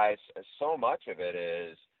are guys. So much of it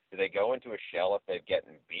is, do they go into a shell if they've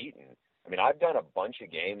gotten beaten? I've done a bunch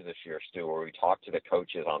of games this year, Stu, where we talk to the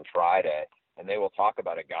coaches on Friday, and they will talk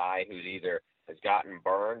about a guy who's either has gotten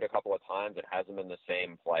burned a couple of times and hasn't been the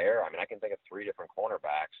same player. I can think of 3 different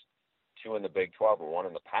cornerbacks, 2 in the Big 12 and 1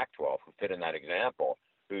 in the Pac-12 who fit in that example,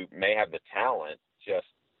 who may have the talent, just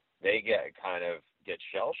they get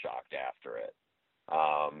shell-shocked after it.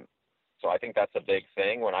 So I think that's a big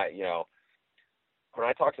thing. When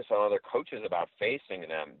I talk to some other coaches about facing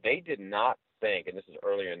them, they did not think, and this is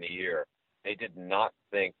earlier in the year, they did not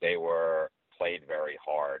think they were played very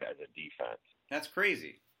hard as a defense. That's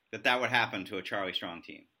crazy that would happen to a Charlie Strong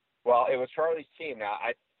team. Well, it was Charlie's team. Now,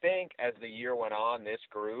 I think as the year went on, this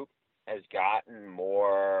group has gotten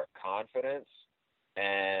more confidence.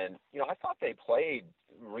 And, I thought they played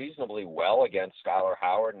reasonably well against Skylar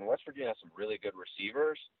Howard. And West Virginia has some really good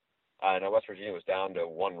receivers. I know West Virginia was down to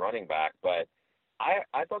 1 running back, but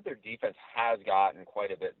I thought their defense has gotten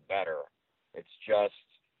quite a bit better. It's just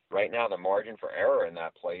right now the margin for error in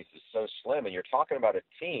that place is so slim. And you're talking about a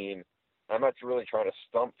team, I'm not really trying to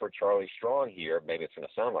stump for Charlie Strong here. Maybe it's going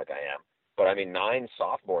to sound like I am. But, 9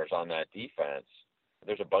 sophomores on that defense.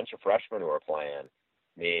 There's a bunch of freshmen who are playing.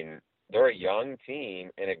 They're a young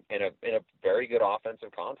team in a very good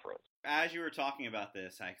offensive conference. As you were talking about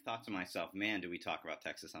this, I thought to myself, man, do we talk about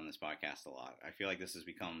Texas on this podcast a lot? I feel like this has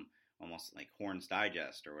become almost like Horns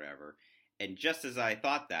Digest or whatever. And just as I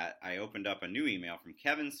thought that, I opened up a new email from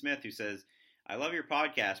Kevin Smith who says, I love your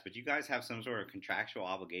podcast, but you guys have some sort of contractual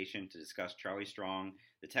obligation to discuss Charlie Strong,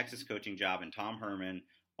 the Texas coaching job, and Tom Herman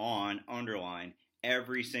underline,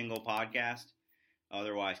 every single podcast.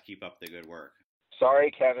 Otherwise, keep up the good work.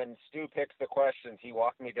 Sorry, Kevin. Stu picks the questions. He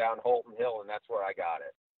walked me down Holton Hill, and that's where I got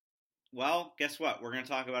it. Well, guess what? We're going to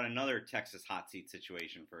talk about another Texas hot seat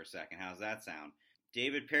situation for a second. How's that sound?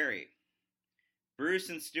 David Perry. Bruce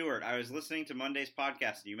and Stewart, I was listening to Monday's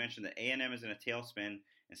podcast, and you mentioned that A&M is in a tailspin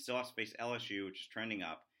and still has to face LSU, which is trending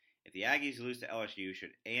up. If the Aggies lose to LSU,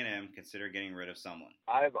 should A&M consider getting rid of someone?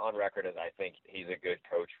 I'm on record as I think he's a good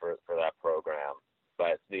coach for that program.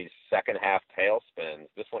 But these second half tailspins,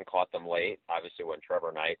 this one caught them late, obviously when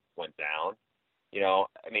Trevor Knight went down.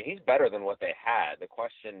 He's better than what they had. The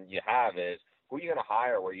question you have is, who are you going to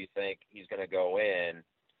hire where you think he's going to go in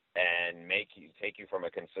and take you from a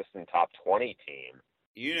consistent top 20 team?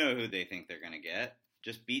 You know who they think they're going to get.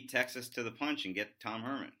 Just beat Texas to the punch and get Tom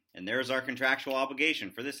Herman. And there's our contractual obligation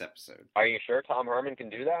for this episode. Are you sure Tom Herman can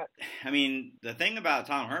do that? The thing about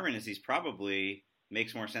Tom Herman is he's probably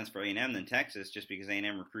makes more sense for A&M than Texas just because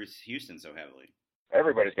A&M recruits Houston so heavily.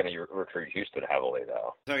 Everybody's going to recruit Houston heavily,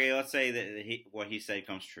 though. Okay, let's say that what he said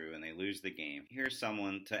comes true and they lose the game. Here's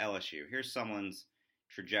someone to LSU. Here's someone's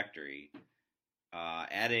trajectory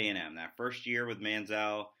at A&M. That first year with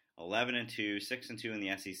Manziel, 11-2, 6-2 in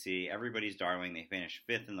the SEC. Everybody's darling. They finish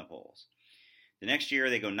 5th in the polls. The next year,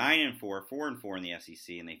 they go 9-4, 4-4 in the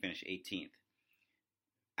SEC, and they finish 18th.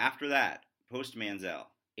 After that, post Manziel,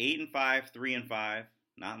 8-5, 3-5,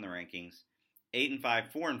 not in the rankings.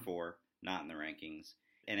 8-5, 4-4, not in the rankings.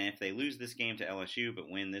 And if they lose this game to LSU but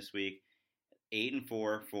win this week,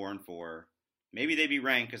 8-4, 4-4, maybe they'd be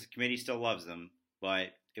ranked because the committee still loves them,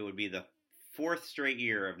 but it would be the fourth straight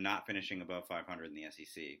year of not finishing above 500 in the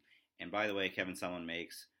SEC. And by the way, Kevin Sumlin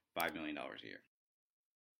makes $5 million a year.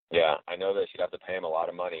 Yeah, I know that you'd have to pay him a lot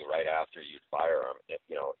of money right after you fire him.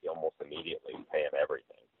 Almost immediately pay him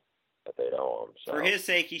everything that they owe him. So. For his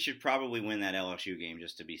sake, he should probably win that LSU game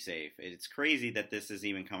just to be safe. It's crazy that this is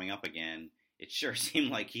even coming up again. It sure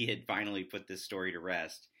seemed like he had finally put this story to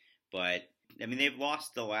rest. But, I mean, they've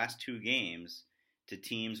lost the last two games to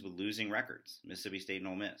teams with losing records, Mississippi State and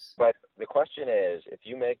Ole Miss. But the question is, if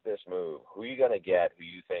you make this move, who are you going to get who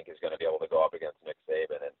you think is going to be able to go up against Nick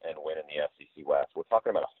Saban and win in the SEC West? We're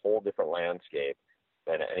talking about a whole different landscape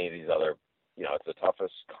than any of these other, it's the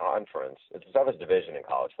toughest conference. It's the toughest division in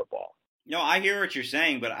college football. No, I hear what you're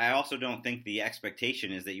saying, but I also don't think the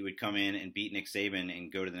expectation is that you would come in and beat Nick Saban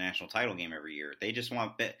and go to the national title game every year. They just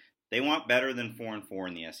want better than 4-4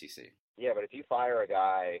 in the SEC. Yeah, but if you fire a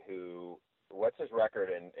guy who, what's his record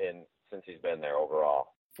in since he's been there overall?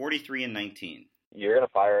 43-19. You're going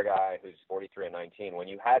to fire a guy who's 43-19 when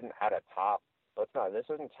you hadn't had a top. This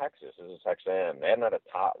isn't Texas. This is Texas A&M. They hadn't had a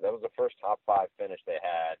top. That was the first top 5 finish they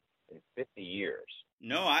had in 50 years.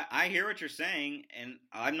 No, I hear what you're saying, and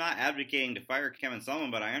I'm not advocating to fire Kevin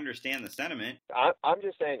Sumlin, but I understand the sentiment. I'm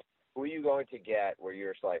just saying, who are you going to get where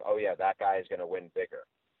you're just like, oh yeah, that guy is going to win bigger?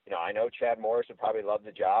 I know Chad Morris would probably love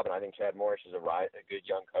the job, and I think Chad Morris is a good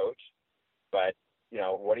young coach. But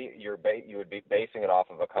what do you would be basing it off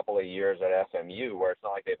of a couple of years at SMU, where it's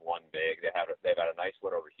not like they've won big. They've had a nice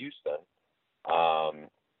win over Houston.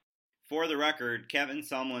 For the record, Kevin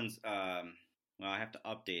Sumlin's I have to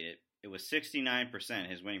update it. It was 69%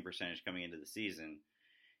 his winning percentage coming into the season,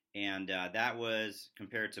 and that was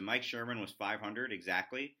compared to Mike Sherman was 500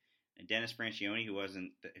 exactly, and Dennis Franchione, who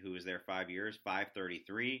was there 5 years,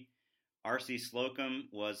 533. R.C. Slocum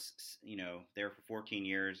was, there for 14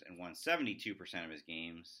 years and won 72% of his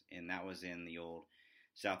games, and that was in the old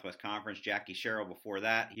Southwest Conference. Jackie Sherrill before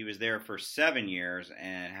that, he was there for 7 years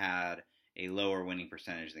and had a lower winning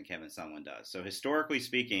percentage than Kevin Sumlin does. So historically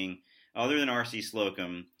speaking, other than R.C.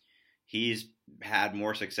 Slocum, he's had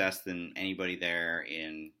more success than anybody there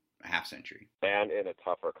in a half century. And in a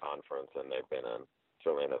tougher conference than they've been in.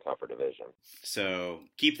 Certainly in a tougher division. So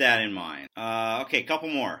keep that in mind. Okay, couple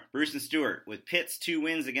more. Bruce and Stewart, with Pitt's 2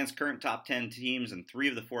 wins against current top 10 teams and 3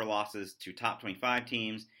 of the 4 losses to top 25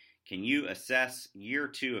 teams, can you assess year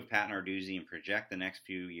 2 of Pat Narduzzi and project the next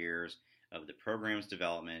few years of the program's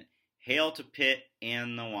development? Hail to Pitt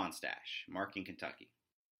and the Wanstache. Mark in Kentucky.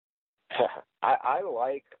 I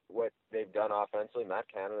like what they've done offensively. Matt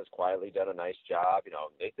Cannon has quietly done a nice job.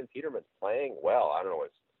 Nathan Peterman's playing well. I don't know,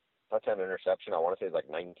 touchdown interception, I want to say it's like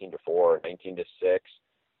 19-4, 19-6.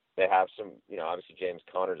 They have some, obviously James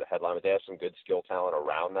Conner's a headline, but they have some good skill talent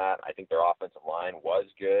around that. I think their offensive line was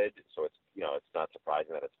good, so it's, it's not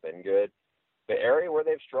surprising that it's been good. The area where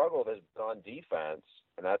they've struggled has been on defense,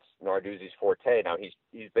 and that's Narduzzi's forte. Now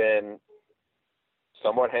he's been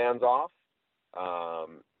somewhat hands off,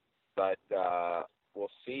 but we'll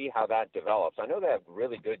see how that develops. I know they have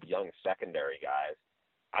really good young secondary guys.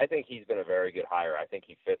 I think he's been a very good hire. I think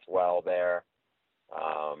he fits well there.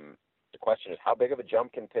 The question is, how big of a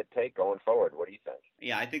jump can Pitt take going forward? What do you think?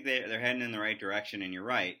 Yeah, I think they're heading in the right direction, and you're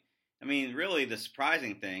right. I mean, really, the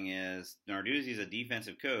surprising thing is Narduzzi's a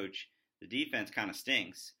defensive coach. The defense kind of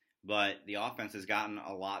stinks, but the offense has gotten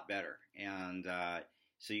a lot better. And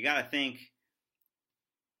so you got to think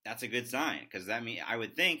that's a good sign, because I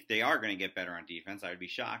would think they are going to get better on defense. I would be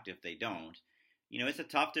shocked if they don't. It's a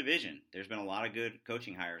tough division. There's been a lot of good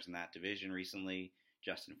coaching hires in that division recently.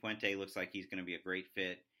 Justin Fuente looks like he's going to be a great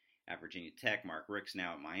fit at Virginia Tech. Mark Richt's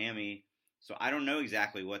now at Miami. So I don't know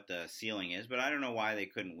exactly what the ceiling is, but I don't know why they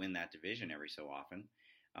couldn't win that division every so often.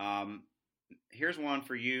 Here's one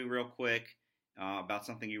for you real quick about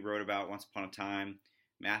something you wrote about once upon a time.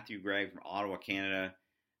 Matthew Gregg from Ottawa, Canada.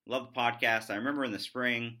 Love the podcast. I remember in the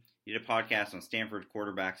spring you did a podcast on Stanford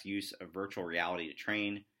quarterbacks' use of virtual reality to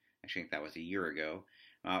train. I think that was a year ago.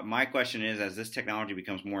 My question is, as this technology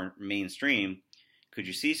becomes more mainstream, could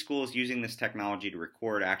you see schools using this technology to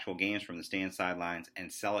record actual games from the stand sidelines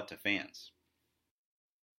and sell it to fans?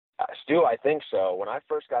 Stu, I think so. When I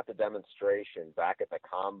first got the demonstration back at the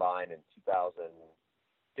Combine in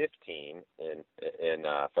 2015, in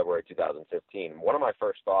February 2015, one of my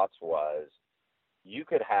first thoughts was you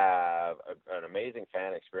could have an amazing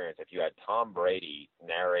fan experience if you had Tom Brady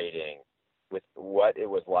narrating with what it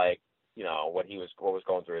was like, what was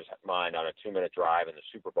going through his mind on a 2-minute drive in the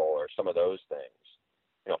Super Bowl or some of those things.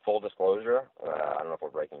 full disclosure, I don't know if we're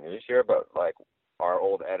breaking news here, but like our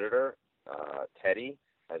old editor, Teddy,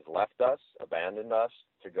 has left us, abandoned us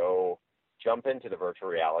to go jump into the virtual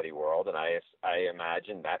reality world. And I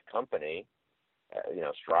imagine that company,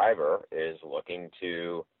 Striver, is looking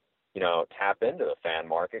to, tap into the fan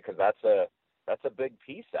market, because that's a big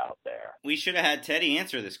piece out there. We should have had Teddy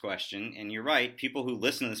answer this question, and you're right. People who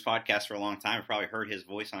listen to this podcast for a long time have probably heard his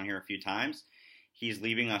voice on here a few times. He's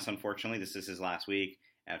leaving us, unfortunately. This is his last week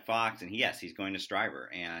at Fox, and yes, he's going to Striver.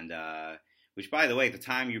 And which, by the way, at the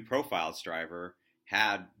time you profiled Striver,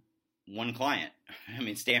 had one client. I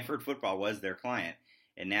mean, Stanford football was their client,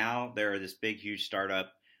 and now they're this big, huge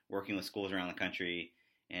startup working with schools around the country.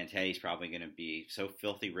 And Teddy's probably going to be so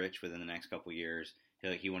filthy rich within the next couple of years,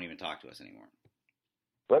 he won't even talk to us anymore.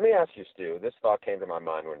 Let me ask you, Stu, this thought came to my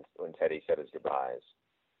mind when Teddy said his goodbyes.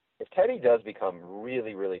 If Teddy does become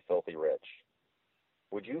really, really filthy rich,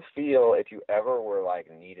 would you feel, if you ever were like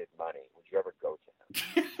needed money, would you ever go to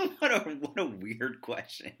him? What a weird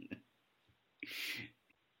question.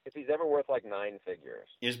 If he's ever worth like 9 figures.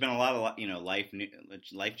 There's been a lot of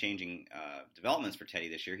life-changing developments for Teddy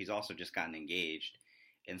this year. He's also just gotten engaged,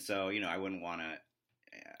 and so I wouldn't want to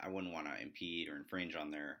impede or infringe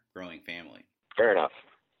on their growing family. Fair enough.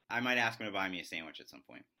 I might ask him to buy me a sandwich at some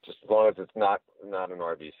point. Just as long as it's not an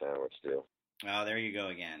Arby's sandwich, too. Oh, there you go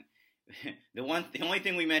again. The only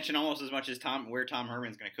thing we mention almost as much as where Tom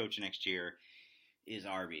Herman's going to coach next year is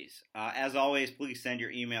Arby's. As always, please send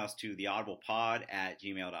your emails to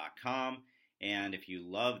theaudiblepod@gmail.com. And if you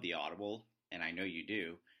love The Audible, and I know you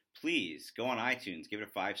do, please go on iTunes, give it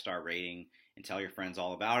a 5-star rating, and tell your friends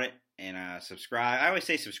all about it. And subscribe. I always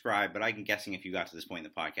say subscribe, but I'm guessing if you got to this point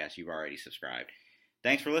in the podcast, you've already subscribed.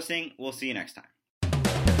 Thanks for listening. We'll see you next time.